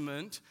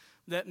Testament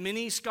that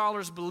many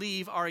scholars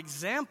believe are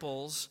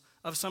examples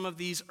of some of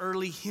these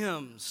early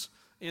hymns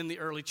in the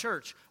early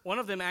church. One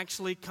of them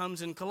actually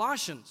comes in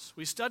Colossians.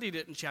 We studied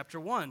it in chapter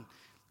 1.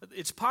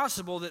 It's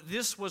possible that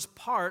this was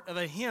part of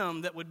a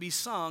hymn that would be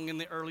sung in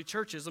the early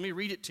churches. Let me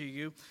read it to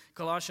you.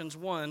 Colossians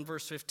 1,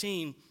 verse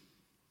 15.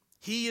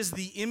 He is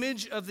the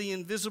image of the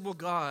invisible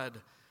God,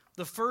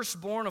 the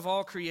firstborn of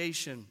all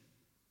creation.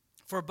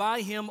 For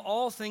by him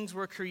all things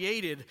were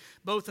created,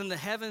 both in the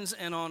heavens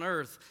and on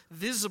earth,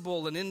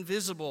 visible and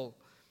invisible.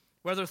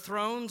 Whether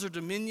thrones or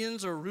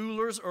dominions or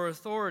rulers or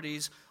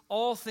authorities,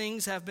 all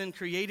things have been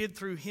created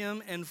through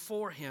him and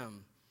for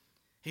him.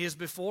 He is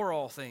before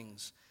all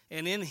things,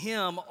 and in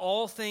him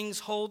all things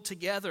hold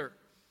together.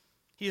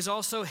 He is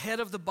also head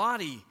of the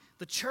body,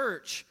 the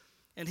church,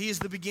 and he is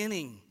the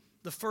beginning,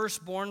 the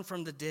firstborn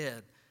from the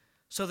dead,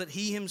 so that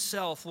he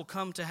himself will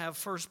come to have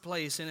first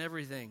place in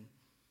everything.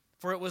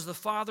 For it was the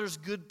Father's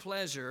good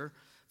pleasure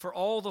for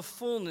all the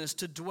fullness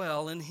to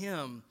dwell in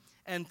him,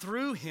 and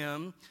through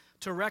him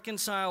to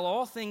reconcile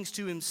all things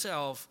to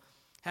himself,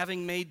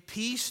 having made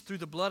peace through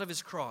the blood of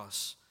his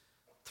cross.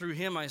 Through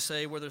him, I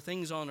say, whether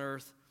things on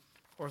earth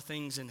or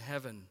things in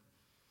heaven.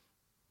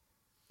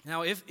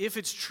 Now, if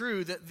it's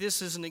true that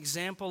this is an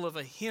example of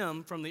a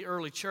hymn from the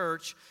early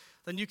church,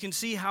 then you can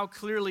see how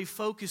clearly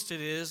focused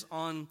it is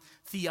on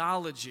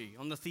theology,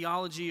 on the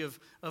theology of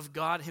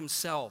God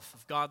himself,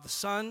 of God the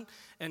Son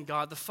and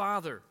God the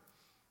Father.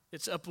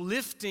 It's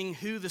uplifting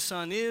who the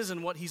Son is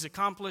and what he's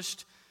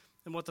accomplished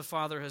and what the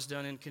Father has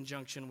done in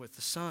conjunction with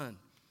the Son.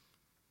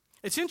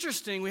 It's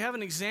interesting, we have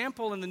an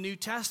example in the New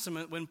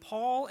Testament when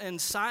Paul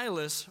and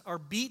Silas are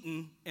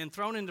beaten and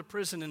thrown into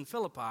prison in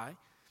Philippi.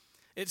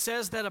 It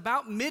says that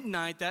about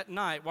midnight that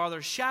night, while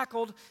they're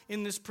shackled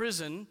in this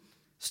prison,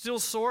 still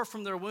sore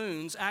from their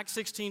wounds, Acts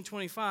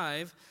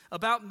 16:25,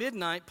 about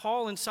midnight,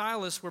 Paul and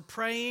Silas were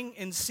praying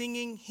and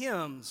singing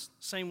hymns,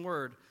 same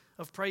word,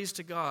 of praise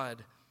to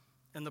God,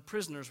 and the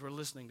prisoners were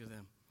listening to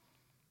them.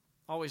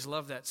 Always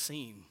love that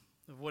scene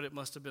of what it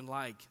must have been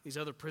like, these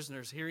other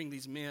prisoners hearing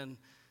these men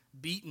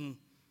beaten,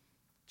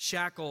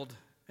 shackled,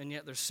 and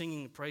yet they're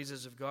singing the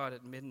praises of God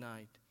at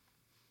midnight.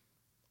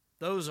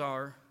 Those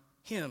are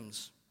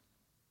hymns.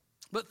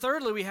 But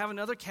thirdly, we have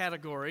another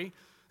category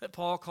that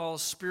Paul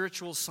calls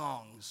spiritual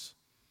songs.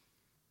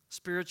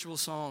 Spiritual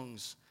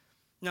songs.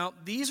 Now,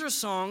 these are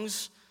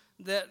songs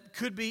that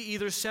could be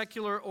either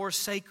secular or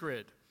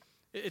sacred.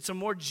 It's a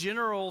more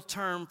general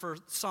term for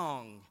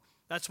song.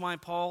 That's why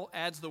Paul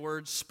adds the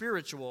word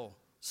spiritual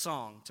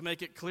song, to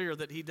make it clear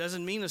that he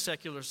doesn't mean a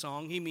secular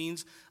song. He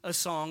means a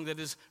song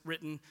that is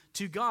written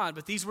to God.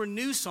 But these were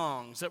new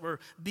songs that were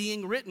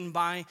being written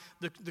by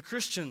the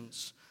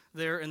Christians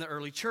there in the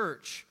early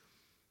church.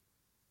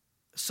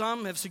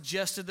 Some have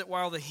suggested that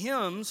while the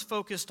hymns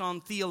focused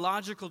on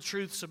theological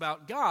truths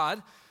about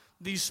God,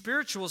 these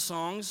spiritual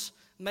songs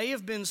may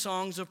have been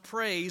songs of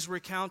praise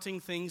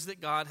recounting things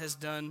that God has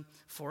done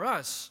for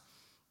us.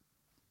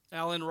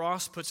 Alan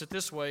Ross puts it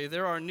this way: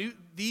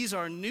 these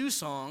are new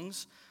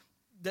songs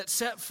that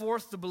set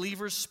forth the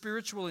believer's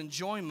spiritual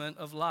enjoyment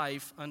of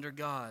life under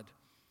God.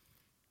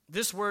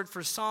 This word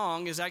for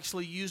song is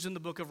actually used in the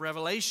book of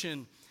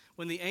Revelation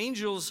when the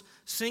angels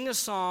sing a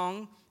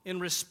song in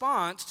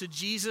response to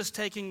Jesus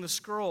taking the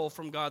scroll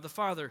from God the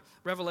Father.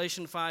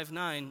 Revelation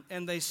 5:9,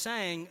 and they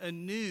sang a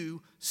new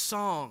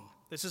song.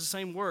 This is the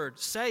same word,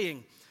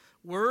 saying,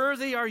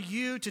 "Worthy are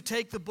you to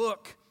take the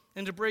book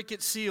and to break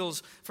its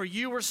seals, for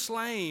you were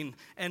slain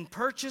and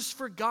purchased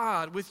for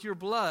God with your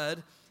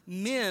blood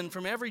men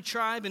from every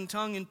tribe and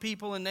tongue and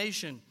people and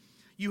nation.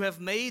 You have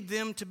made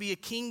them to be a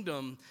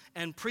kingdom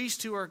and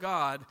priests to our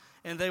God,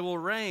 and they will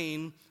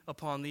reign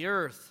upon the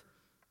earth."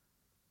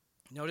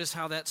 Notice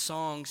how that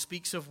song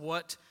speaks of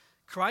what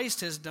Christ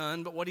has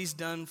done, but what he's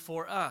done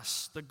for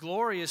us. The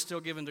glory is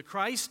still given to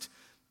Christ,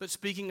 but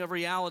speaking of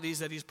realities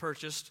that he's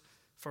purchased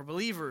for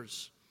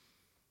believers.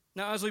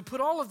 Now, as we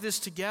put all of this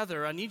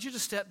together, I need you to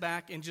step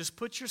back and just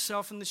put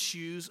yourself in the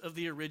shoes of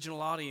the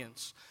original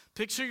audience.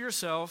 Picture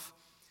yourself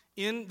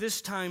in this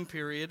time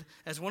period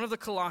as one of the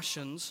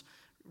Colossians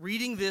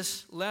reading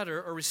this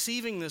letter or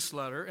receiving this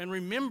letter. And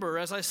remember,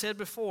 as I said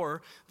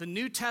before, the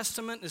New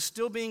Testament is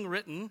still being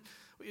written.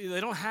 They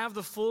don't have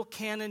the full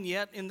canon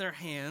yet in their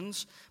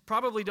hands,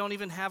 probably don't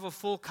even have a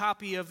full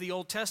copy of the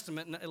Old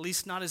Testament, at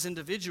least not as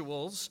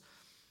individuals.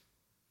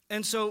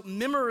 And so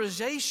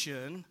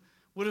memorization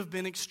would have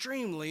been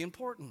extremely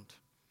important.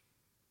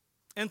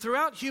 And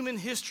throughout human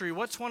history,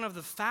 what's one of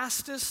the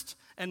fastest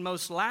and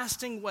most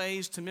lasting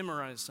ways to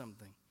memorize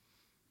something?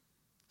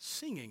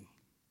 Singing.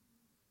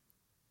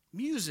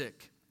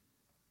 Music.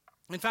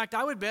 In fact,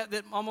 I would bet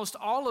that almost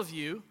all of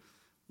you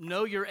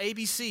know your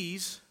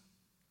ABCs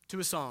to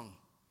a song,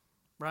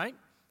 right?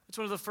 It's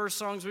one of the first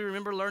songs we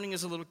remember learning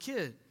as a little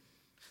kid.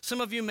 Some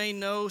of you may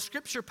know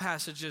scripture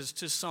passages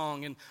to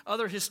song and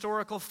other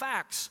historical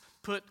facts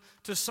put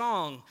to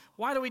song.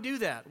 Why do we do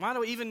that? Why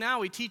do even now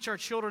we teach our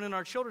children in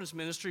our children's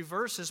ministry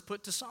verses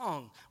put to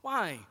song?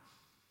 Why?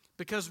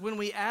 Because when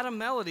we add a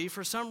melody,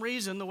 for some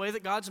reason, the way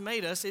that God's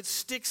made us, it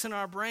sticks in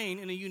our brain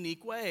in a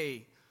unique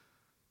way.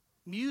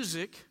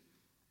 Music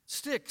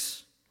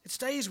sticks. It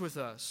stays with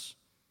us.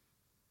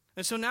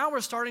 And so now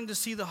we're starting to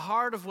see the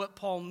heart of what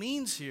Paul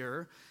means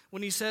here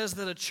when he says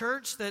that a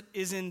church that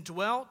is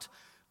indwelt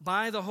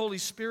by the Holy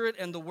Spirit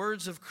and the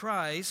words of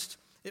Christ,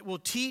 it will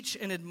teach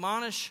and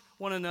admonish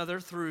one another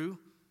through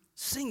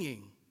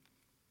singing.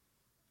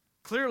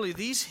 Clearly,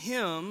 these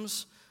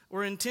hymns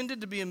were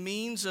intended to be a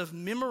means of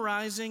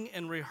memorizing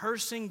and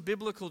rehearsing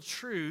biblical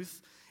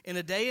truth in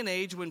a day and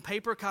age when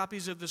paper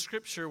copies of the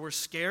Scripture were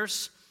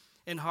scarce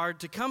and hard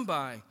to come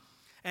by.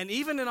 And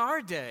even in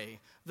our day,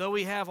 though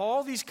we have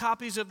all these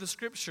copies of the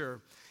Scripture,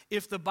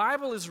 if the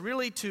Bible is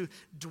really to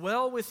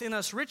dwell within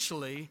us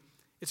richly,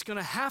 it's going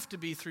to have to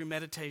be through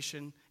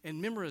meditation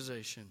and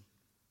memorization.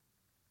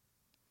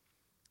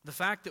 The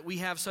fact that we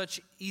have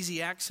such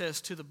easy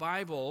access to the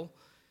Bible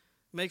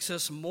makes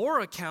us more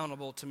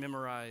accountable to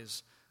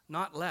memorize,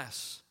 not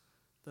less,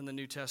 than the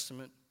New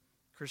Testament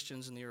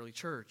Christians in the early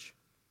church.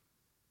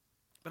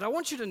 But I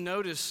want you to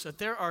notice that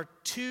there are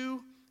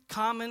two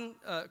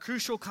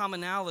crucial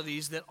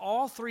commonalities that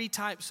all three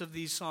types of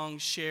these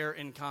songs share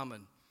in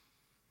common.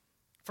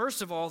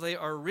 First of all, they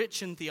are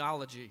rich in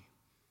theology.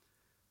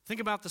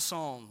 Think about the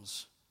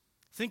Psalms.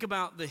 Think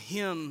about the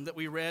hymn that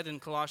we read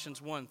in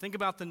Colossians 1. Think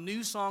about the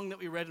new song that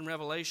we read in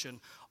Revelation.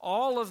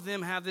 All of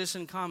them have this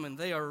in common.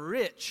 They are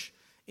rich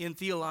in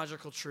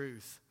theological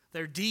truth.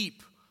 They're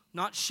deep,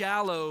 not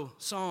shallow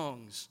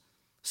songs.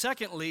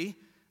 Secondly,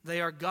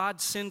 they are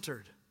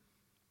God-centered.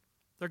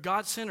 They're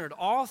God-centered.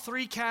 All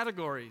three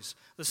categories.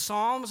 The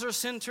Psalms are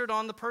centered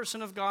on the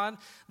person of God.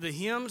 The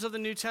hymns of the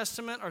New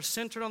Testament are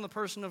centered on the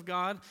person of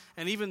God.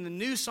 And even the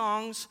new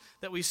songs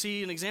that we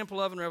see an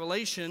example of in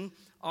Revelation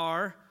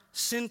are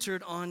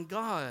centered on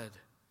God.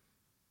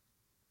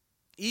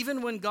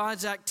 Even when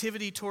God's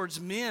activity towards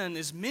men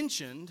is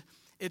mentioned,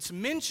 it's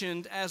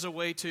mentioned as a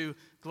way to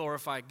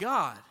glorify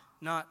God,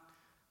 not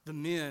the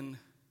men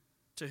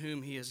to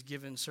whom he has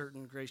given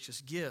certain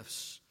gracious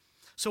gifts.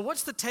 So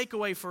what's the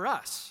takeaway for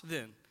us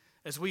then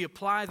as we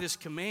apply this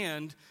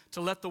command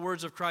to let the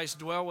words of Christ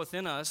dwell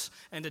within us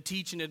and to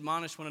teach and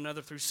admonish one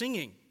another through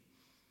singing?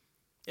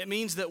 It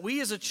means that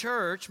we as a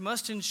church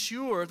must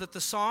ensure that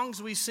the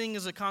songs we sing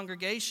as a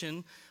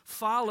congregation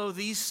follow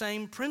these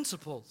same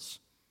principles.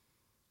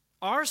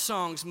 Our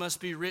songs must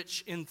be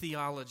rich in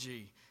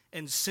theology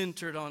and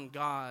centered on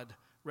God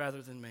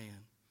rather than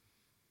man.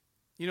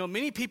 You know,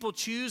 many people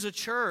choose a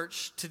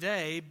church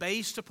today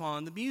based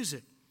upon the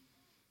music.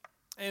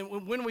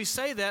 And when we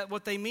say that,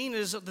 what they mean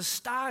is the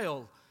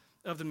style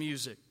of the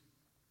music.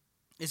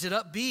 Is it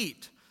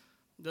upbeat?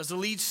 Does the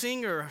lead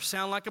singer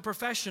sound like a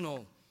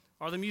professional?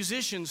 Are the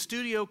musicians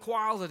studio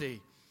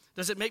quality?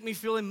 Does it make me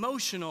feel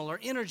emotional or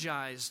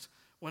energized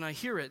when I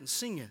hear it and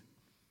sing it?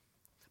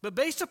 But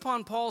based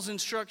upon Paul's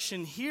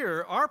instruction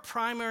here, our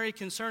primary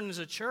concern as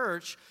a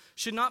church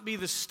should not be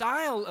the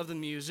style of the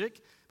music,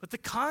 but the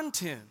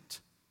content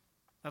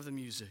of the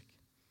music.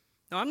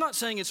 Now, I'm not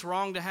saying it's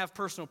wrong to have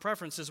personal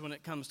preferences when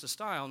it comes to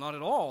style, not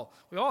at all.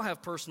 We all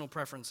have personal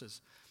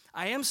preferences.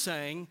 I am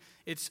saying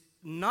it's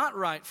not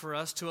right for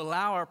us to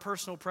allow our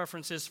personal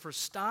preferences for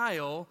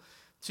style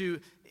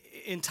to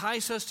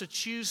entice us to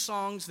choose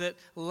songs that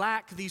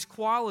lack these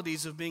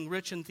qualities of being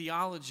rich in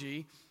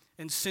theology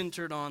and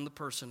centered on the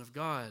person of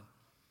God.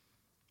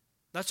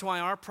 That's why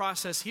our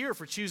process here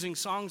for choosing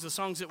songs, the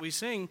songs that we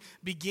sing,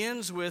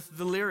 begins with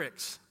the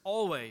lyrics,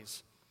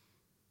 always.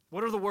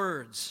 What are the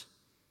words?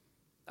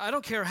 I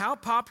don't care how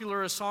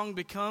popular a song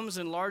becomes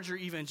in larger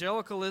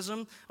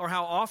evangelicalism or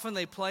how often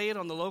they play it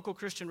on the local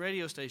Christian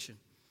radio station.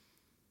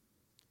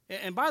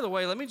 And by the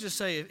way, let me just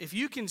say, if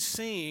you can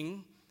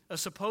sing a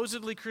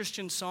supposedly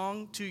Christian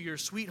song to your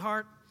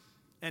sweetheart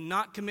and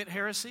not commit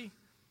heresy,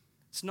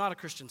 it's not a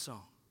Christian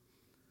song.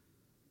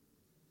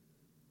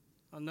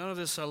 None of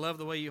this, I love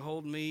the way you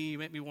hold me, you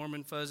make me warm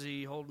and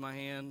fuzzy, hold my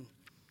hand,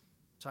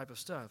 type of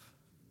stuff.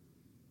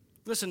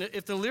 Listen,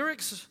 if the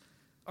lyrics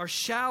are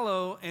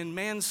shallow and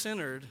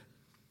man-centered,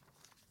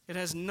 it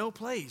has no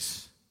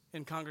place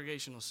in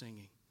congregational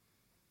singing.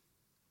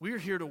 We are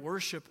here to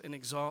worship and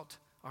exalt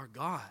our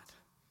God.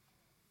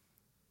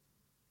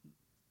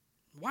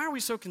 Why are we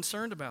so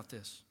concerned about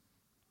this?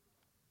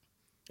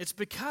 It's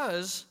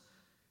because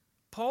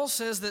Paul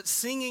says that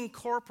singing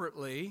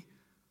corporately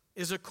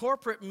is a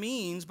corporate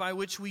means by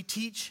which we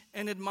teach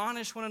and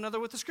admonish one another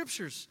with the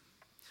Scriptures.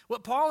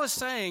 What Paul is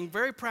saying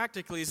very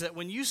practically is that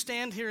when you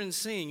stand here and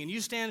sing, and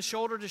you stand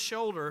shoulder to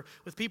shoulder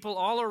with people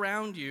all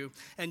around you,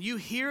 and you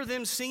hear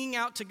them singing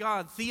out to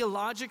God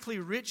theologically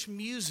rich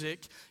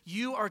music,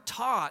 you are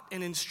taught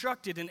and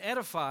instructed and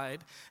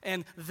edified,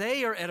 and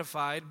they are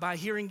edified by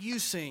hearing you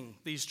sing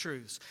these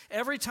truths.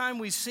 Every time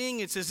we sing,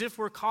 it's as if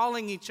we're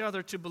calling each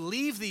other to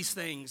believe these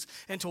things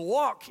and to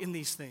walk in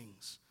these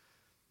things.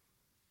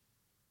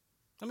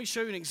 Let me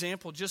show you an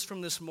example just from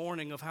this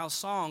morning of how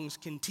songs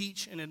can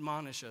teach and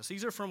admonish us.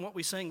 These are from what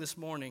we sang this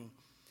morning.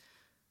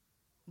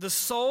 The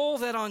soul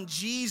that on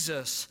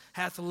Jesus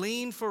hath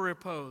leaned for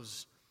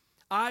repose,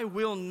 I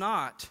will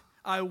not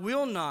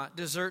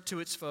desert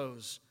to its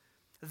foes.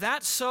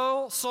 That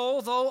soul,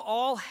 though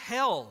all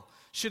hell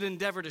should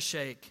endeavor to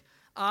shake,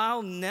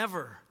 I'll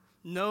never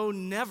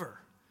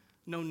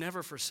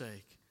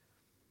forsake.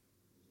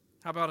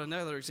 How about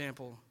another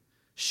example?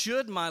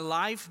 Should my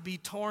life be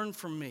torn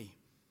from me,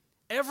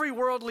 every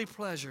worldly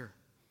pleasure,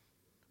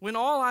 when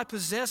all I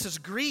possess is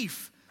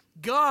grief,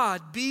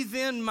 God, be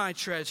then my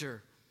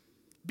treasure.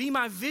 Be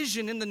my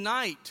vision in the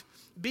night.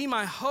 Be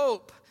my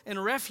hope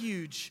and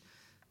refuge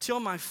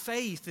till my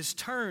faith is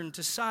turned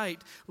to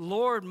sight.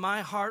 Lord, my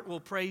heart will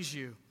praise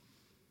you.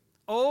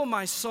 O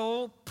my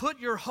soul, put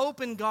your hope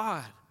in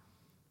God.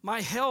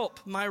 My help,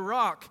 my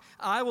rock,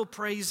 I will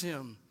praise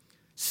him.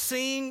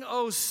 Sing,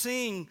 oh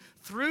sing,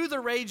 through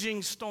the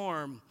raging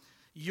storm.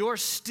 You're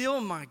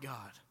still my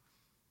God.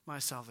 my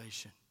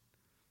salvation.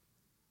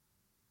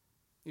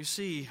 You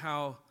see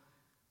how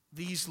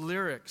these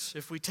lyrics,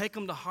 if we take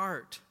them to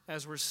heart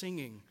as we're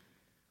singing,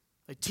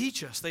 they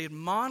teach us, they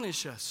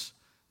admonish us.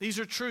 These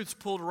are truths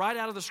pulled right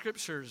out of the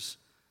Scriptures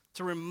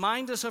to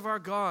remind us of our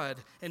God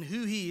and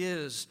who He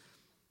is,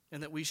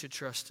 and that we should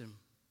trust Him.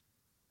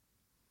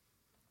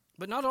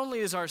 But not only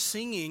is our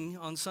singing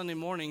on Sunday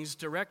mornings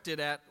directed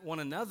at one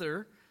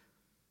another,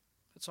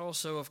 it's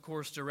also, of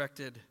course,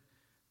 directed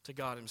to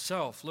God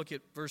Himself. Look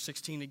at verse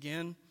 16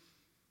 again.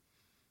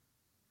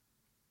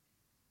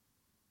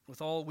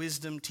 With all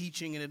wisdom,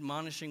 teaching and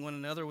admonishing one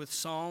another with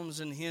psalms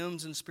and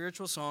hymns and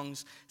spiritual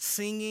songs,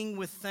 singing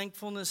with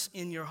thankfulness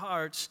in your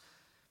hearts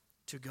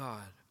to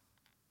God.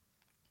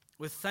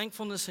 With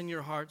thankfulness in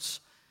your hearts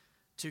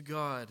to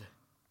God.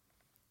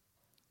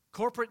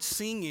 Corporate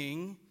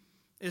singing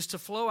is to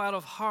flow out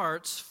of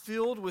hearts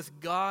filled with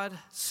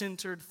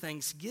God-centered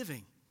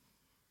thanksgiving.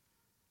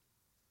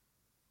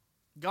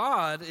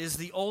 God is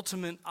the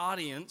ultimate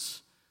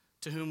audience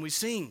to whom we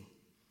sing.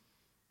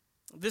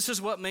 This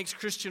is what makes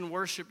Christian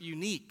worship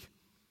unique.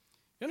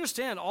 You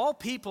understand, all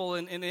people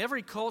in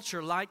every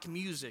culture like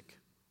music.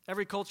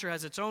 Every culture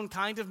has its own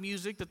kind of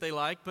music that they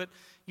like, but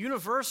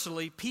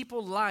universally,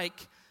 people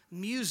like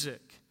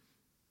music.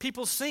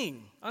 People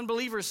sing.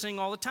 Unbelievers sing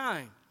all the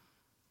time.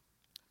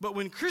 But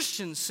when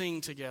Christians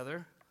sing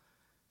together,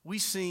 we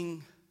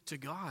sing to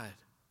God,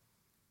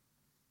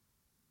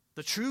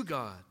 the true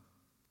God.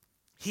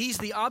 He's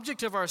the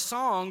object of our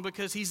song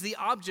because He's the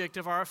object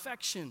of our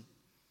affection.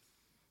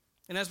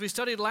 And as we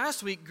studied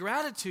last week,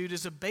 gratitude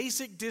is a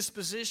basic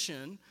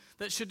disposition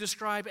that should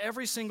describe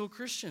every single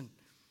Christian.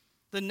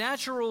 The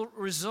natural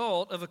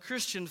result of a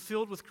Christian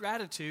filled with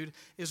gratitude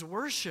is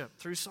worship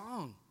through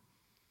song.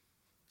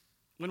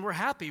 When we're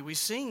happy, we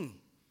sing.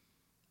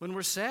 When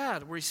we're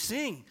sad, we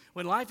sing.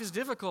 When life is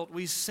difficult,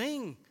 we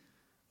sing.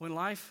 When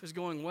life is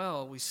going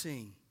well, we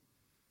sing.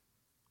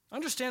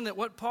 Understand that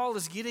what Paul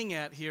is getting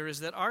at here is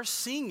that our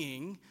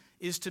singing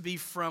is to be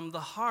from the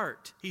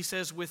heart. He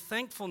says, with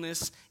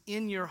thankfulness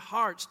in your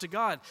hearts to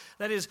God.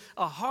 That is,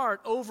 a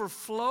heart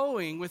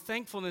overflowing with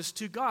thankfulness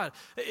to God.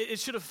 It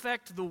should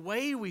affect the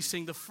way we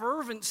sing, the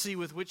fervency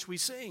with which we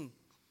sing.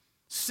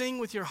 Sing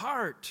with your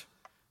heart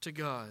to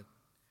God.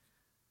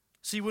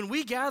 See, when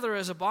we gather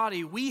as a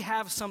body, we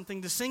have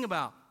something to sing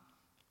about.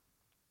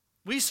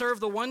 We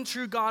serve the one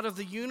true God of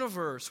the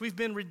universe. We've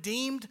been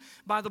redeemed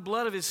by the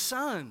blood of His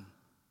Son.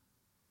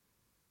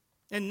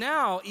 And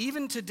now,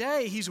 even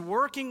today, He's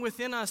working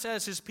within us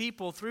as His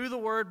people through the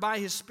Word by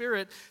His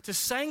Spirit to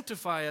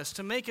sanctify us,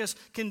 to make us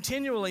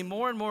continually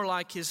more and more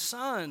like His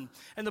Son.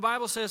 And the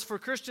Bible says for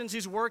Christians,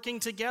 He's working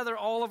together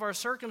all of our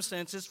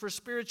circumstances for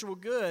spiritual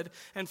good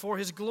and for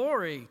His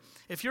glory.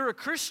 If you're a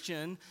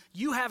Christian,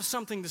 you have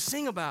something to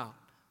sing about.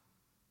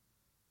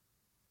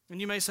 And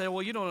you may say,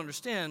 well, you don't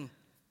understand.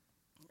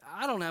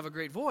 I don't have a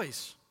great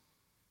voice.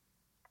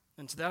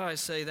 And to that I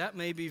say, that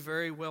may be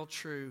very well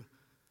true.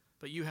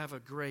 But you have a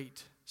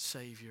great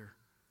Savior,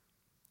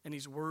 and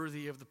He's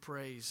worthy of the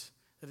praise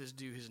that is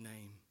due His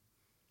name.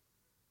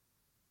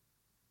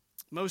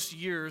 Most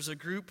years, a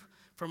group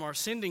from our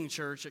sending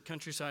church at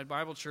Countryside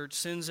Bible Church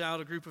sends out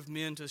a group of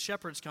men to the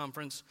Shepherd's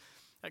Conference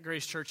at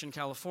Grace Church in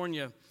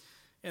California.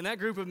 And that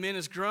group of men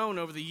has grown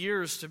over the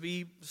years to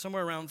be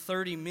somewhere around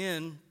 30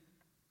 men.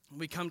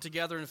 We come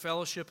together in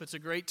fellowship. It's a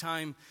great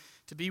time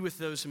to be with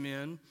those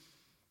men.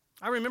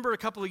 I remember a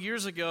couple of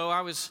years ago,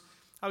 I was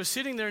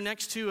sitting there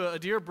next to a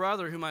dear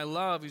brother whom I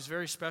love, who's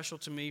very special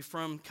to me,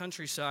 from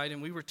Countryside,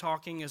 and we were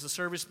talking as the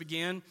service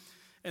began,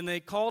 and they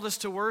called us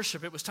to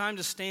worship. It was time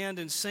to stand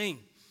and sing.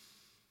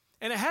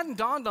 And it hadn't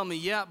dawned on me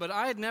yet, but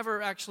I had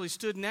never actually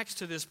stood next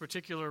to this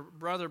particular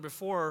brother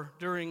before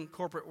during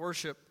corporate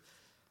worship.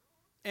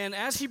 And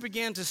as he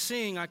began to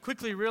sing, I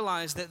quickly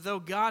realized that though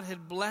God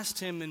had blessed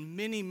him in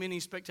many, many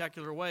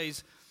spectacular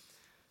ways,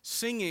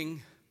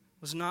 singing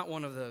was not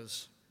one of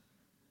those.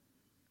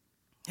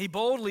 He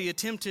boldly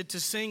attempted to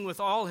sing with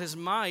all his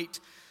might,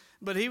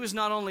 but he was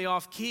not only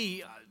off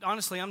key.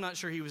 Honestly, I'm not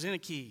sure he was in a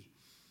key.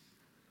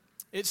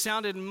 It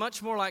sounded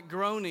much more like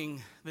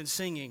groaning than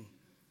singing.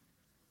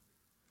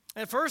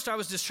 At first, I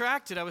was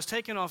distracted. I was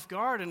taken off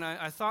guard, and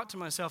I thought to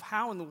myself,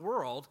 how in the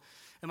world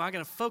am I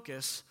going to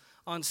focus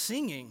on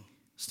singing,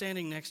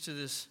 standing next to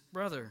this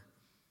brother?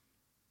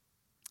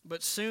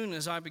 But soon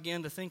as I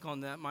began to think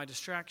on that, my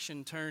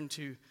distraction turned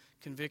to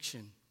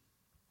conviction.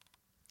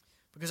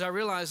 Because I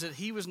realized that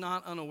he was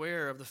not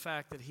unaware of the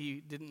fact that he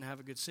didn't have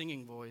a good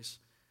singing voice.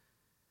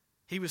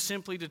 He was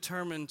simply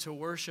determined to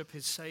worship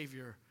his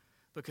Savior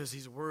because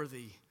he's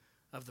worthy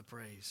of the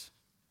praise.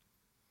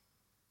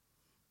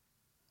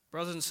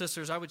 Brothers and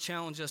sisters, I would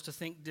challenge us to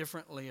think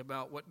differently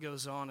about what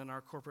goes on in our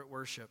corporate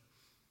worship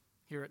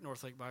here at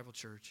Northlake Bible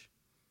Church.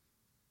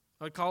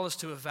 I would call us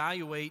to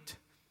evaluate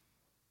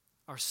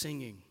our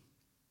singing.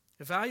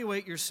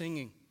 Evaluate your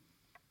singing.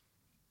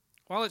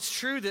 While it's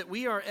true that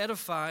we are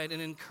edified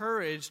and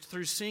encouraged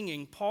through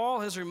singing,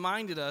 Paul has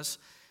reminded us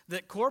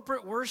that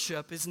corporate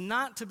worship is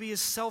not to be a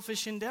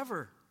selfish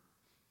endeavor.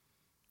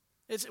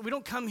 We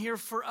don't come here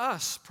for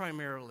us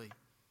primarily.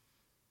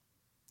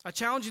 I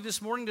challenge you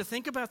this morning to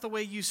think about the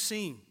way you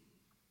sing.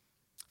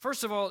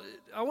 First of all,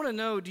 I want to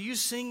know, do you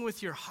sing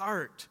with your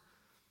heart?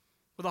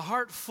 With a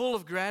heart full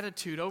of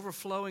gratitude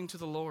overflowing to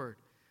the Lord?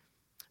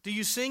 Do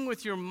you sing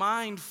with your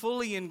mind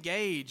fully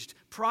engaged,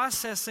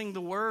 processing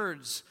the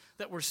words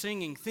that we're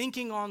singing,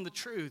 thinking on the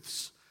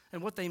truths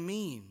and what they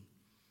mean?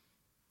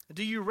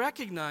 Do you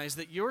recognize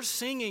that your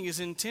singing is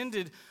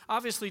intended,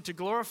 obviously, to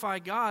glorify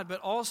God, but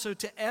also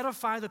to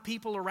edify the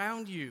people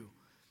around you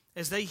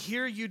as they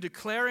hear you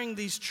declaring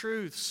these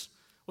truths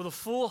with a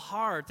full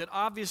heart that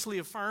obviously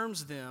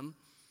affirms them?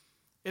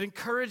 It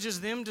encourages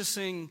them to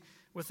sing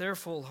with their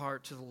full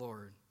heart to the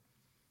Lord.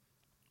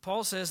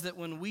 Paul says that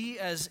when we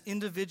as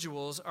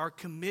individuals are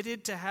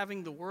committed to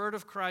having the word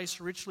of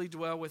Christ richly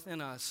dwell within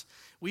us,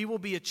 we will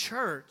be a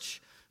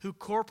church who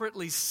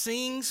corporately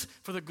sings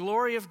for the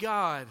glory of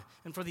God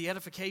and for the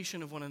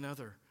edification of one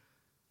another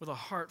with a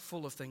heart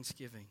full of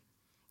thanksgiving.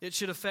 It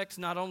should affect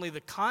not only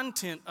the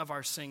content of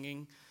our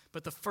singing,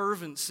 but the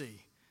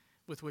fervency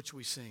with which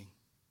we sing.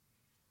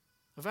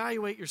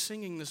 Evaluate your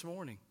singing this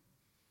morning.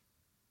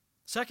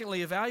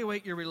 Secondly,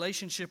 evaluate your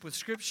relationship with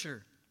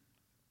Scripture.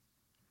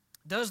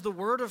 Does the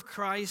word of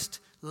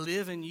Christ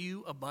live in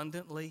you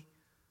abundantly?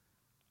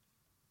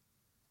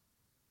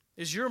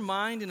 Is your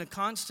mind in a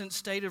constant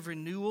state of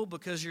renewal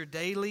because you're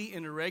daily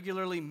and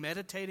regularly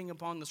meditating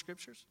upon the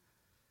Scriptures?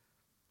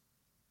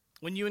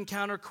 When you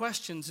encounter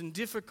questions and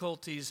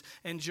difficulties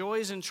and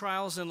joys and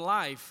trials in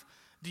life,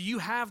 do you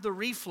have the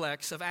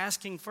reflex of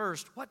asking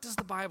first, what does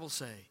the Bible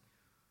say?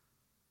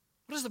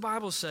 What does the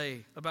Bible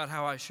say about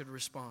how I should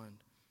respond?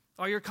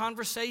 Are your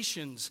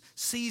conversations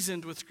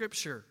seasoned with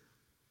Scripture?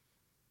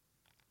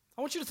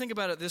 I want you to think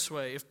about it this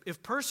way.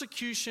 If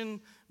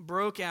persecution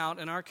broke out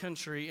in our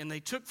country and they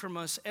took from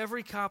us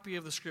every copy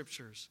of the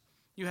Scriptures,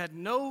 you had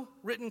no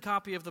written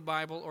copy of the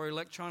Bible or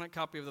electronic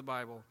copy of the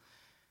Bible,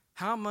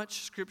 how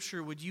much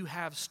Scripture would you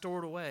have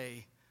stored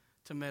away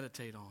to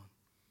meditate on?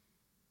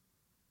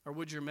 Or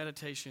would your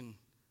meditation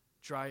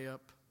dry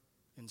up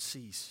and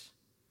cease?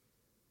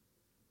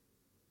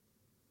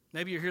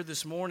 Maybe you're here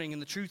this morning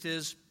and the truth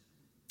is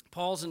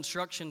Paul's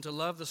instruction to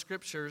love the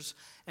Scriptures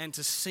and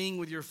to sing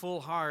with your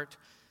full heart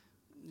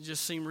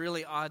just seem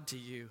really odd to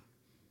you.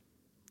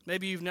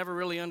 Maybe you've never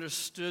really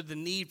understood the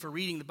need for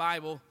reading the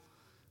Bible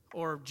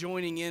or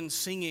joining in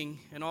singing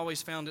and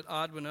always found it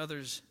odd when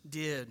others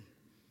did.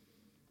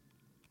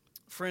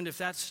 Friend, if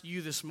that's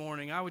you this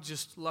morning, I would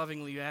just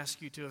lovingly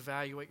ask you to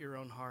evaluate your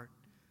own heart.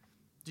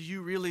 Do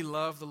you really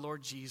love the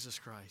Lord Jesus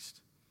Christ?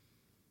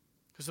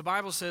 Because the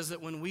Bible says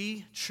that when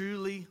we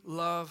truly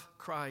love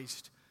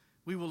Christ,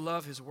 we will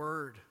love His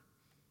Word,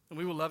 and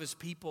we will love His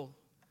people.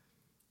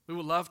 We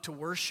will love to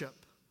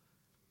worship.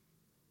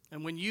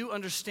 And when you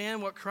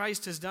understand what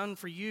Christ has done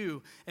for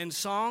you, and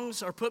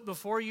songs are put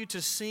before you to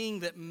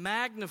sing that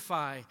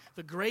magnify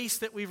the grace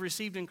that we've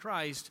received in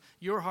Christ,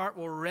 your heart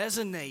will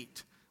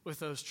resonate with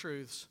those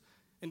truths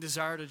and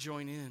desire to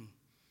join in.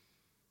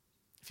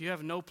 If you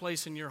have no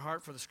place in your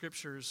heart for the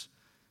Scriptures,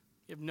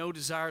 you have no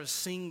desire to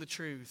sing the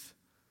truth,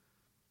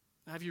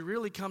 have you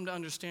really come to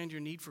understand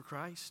your need for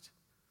Christ?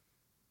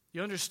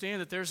 You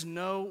understand that there's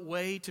no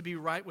way to be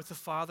right with the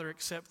Father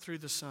except through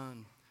the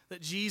Son.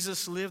 That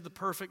Jesus lived the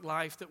perfect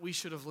life that we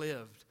should have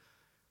lived.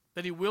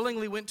 That He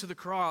willingly went to the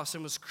cross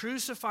and was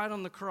crucified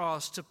on the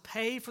cross to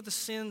pay for the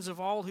sins of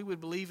all who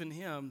would believe in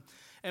Him.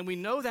 And we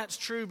know that's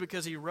true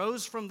because He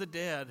rose from the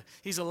dead.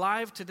 He's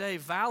alive today,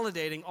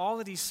 validating all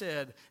that He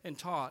said and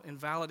taught and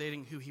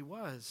validating who He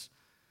was.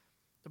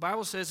 The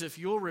Bible says if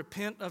you'll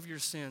repent of your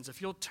sins,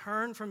 if you'll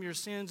turn from your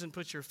sins and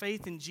put your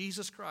faith in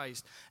Jesus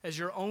Christ as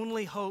your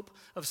only hope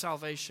of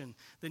salvation,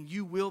 then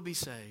you will be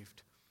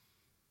saved.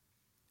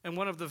 And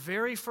one of the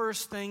very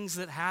first things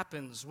that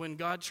happens when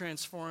God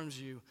transforms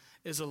you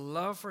is a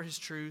love for His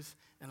truth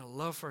and a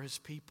love for His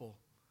people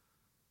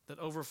that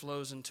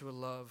overflows into a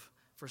love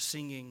for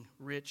singing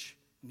rich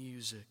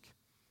music.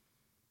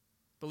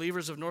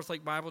 Believers of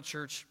Northlake Bible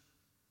Church,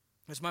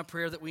 it's my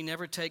prayer that we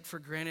never take for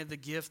granted the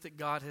gift that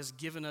God has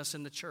given us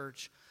in the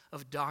church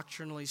of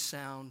doctrinally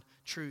sound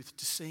truth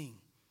to sing.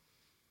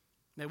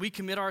 May we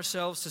commit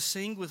ourselves to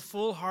sing with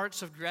full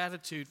hearts of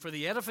gratitude for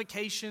the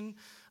edification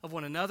of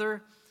one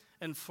another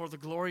and for the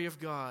glory of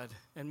God.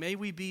 And may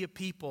we be a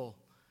people,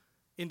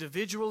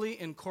 individually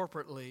and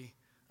corporately,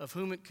 of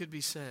whom it could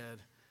be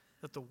said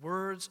that the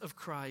words of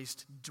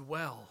Christ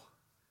dwell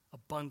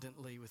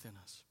abundantly within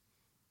us.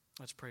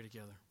 Let's pray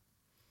together.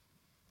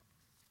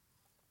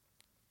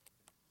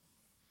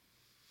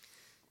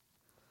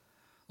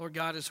 Lord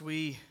God, as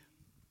we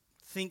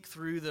think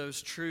through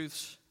those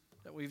truths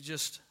that we've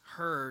just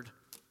heard,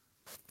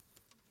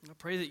 I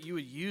pray that you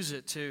would use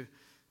it to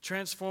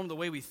transform the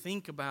way we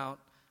think about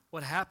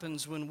what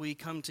happens when we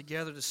come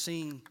together to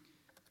sing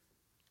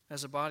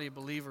as a body of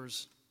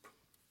believers.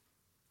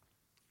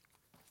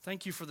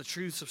 Thank you for the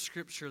truths of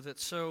Scripture that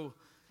so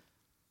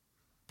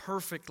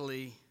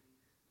perfectly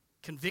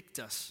convict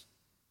us.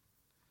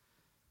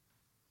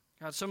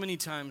 God, so many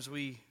times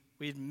we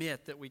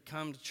admit that we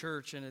come to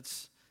church and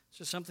it's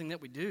just something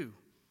that we do.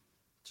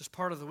 It's just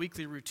part of the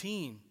weekly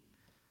routine.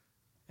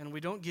 and we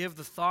don't give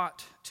the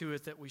thought to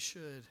it that we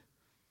should.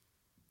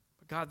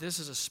 But God, this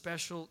is a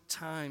special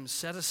time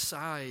set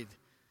aside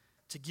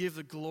to give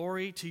the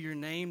glory to your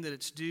name that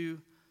it's due,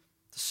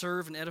 to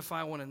serve and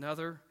edify one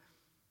another,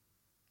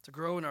 to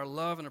grow in our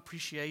love and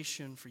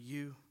appreciation for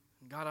you.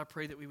 And God, I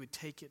pray that we would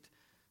take it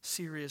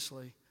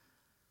seriously.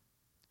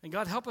 And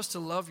God, help us to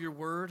love your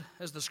word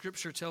as the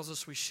scripture tells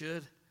us we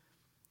should.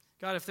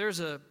 God, if there's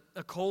a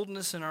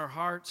coldness in our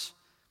hearts,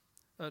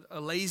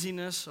 a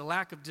laziness, a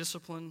lack of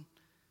discipline,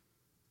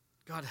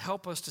 God,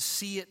 help us to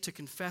see it, to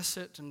confess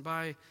it, and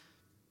by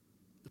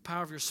the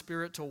power of your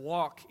Spirit to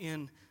walk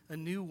in a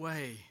new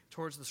way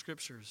towards the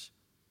scriptures,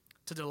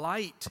 to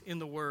delight in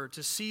the word,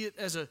 to see it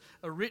as a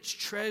rich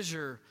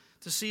treasure,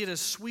 to see it as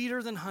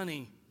sweeter than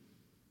honey.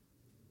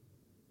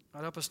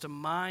 God, help us to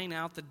mine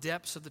out the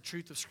depths of the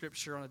truth of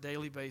Scripture on a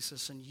daily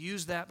basis and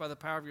use that by the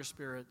power of your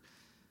Spirit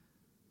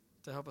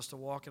to help us to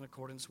walk in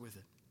accordance with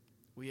it.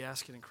 We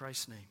ask it in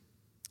Christ's name.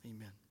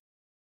 Amen.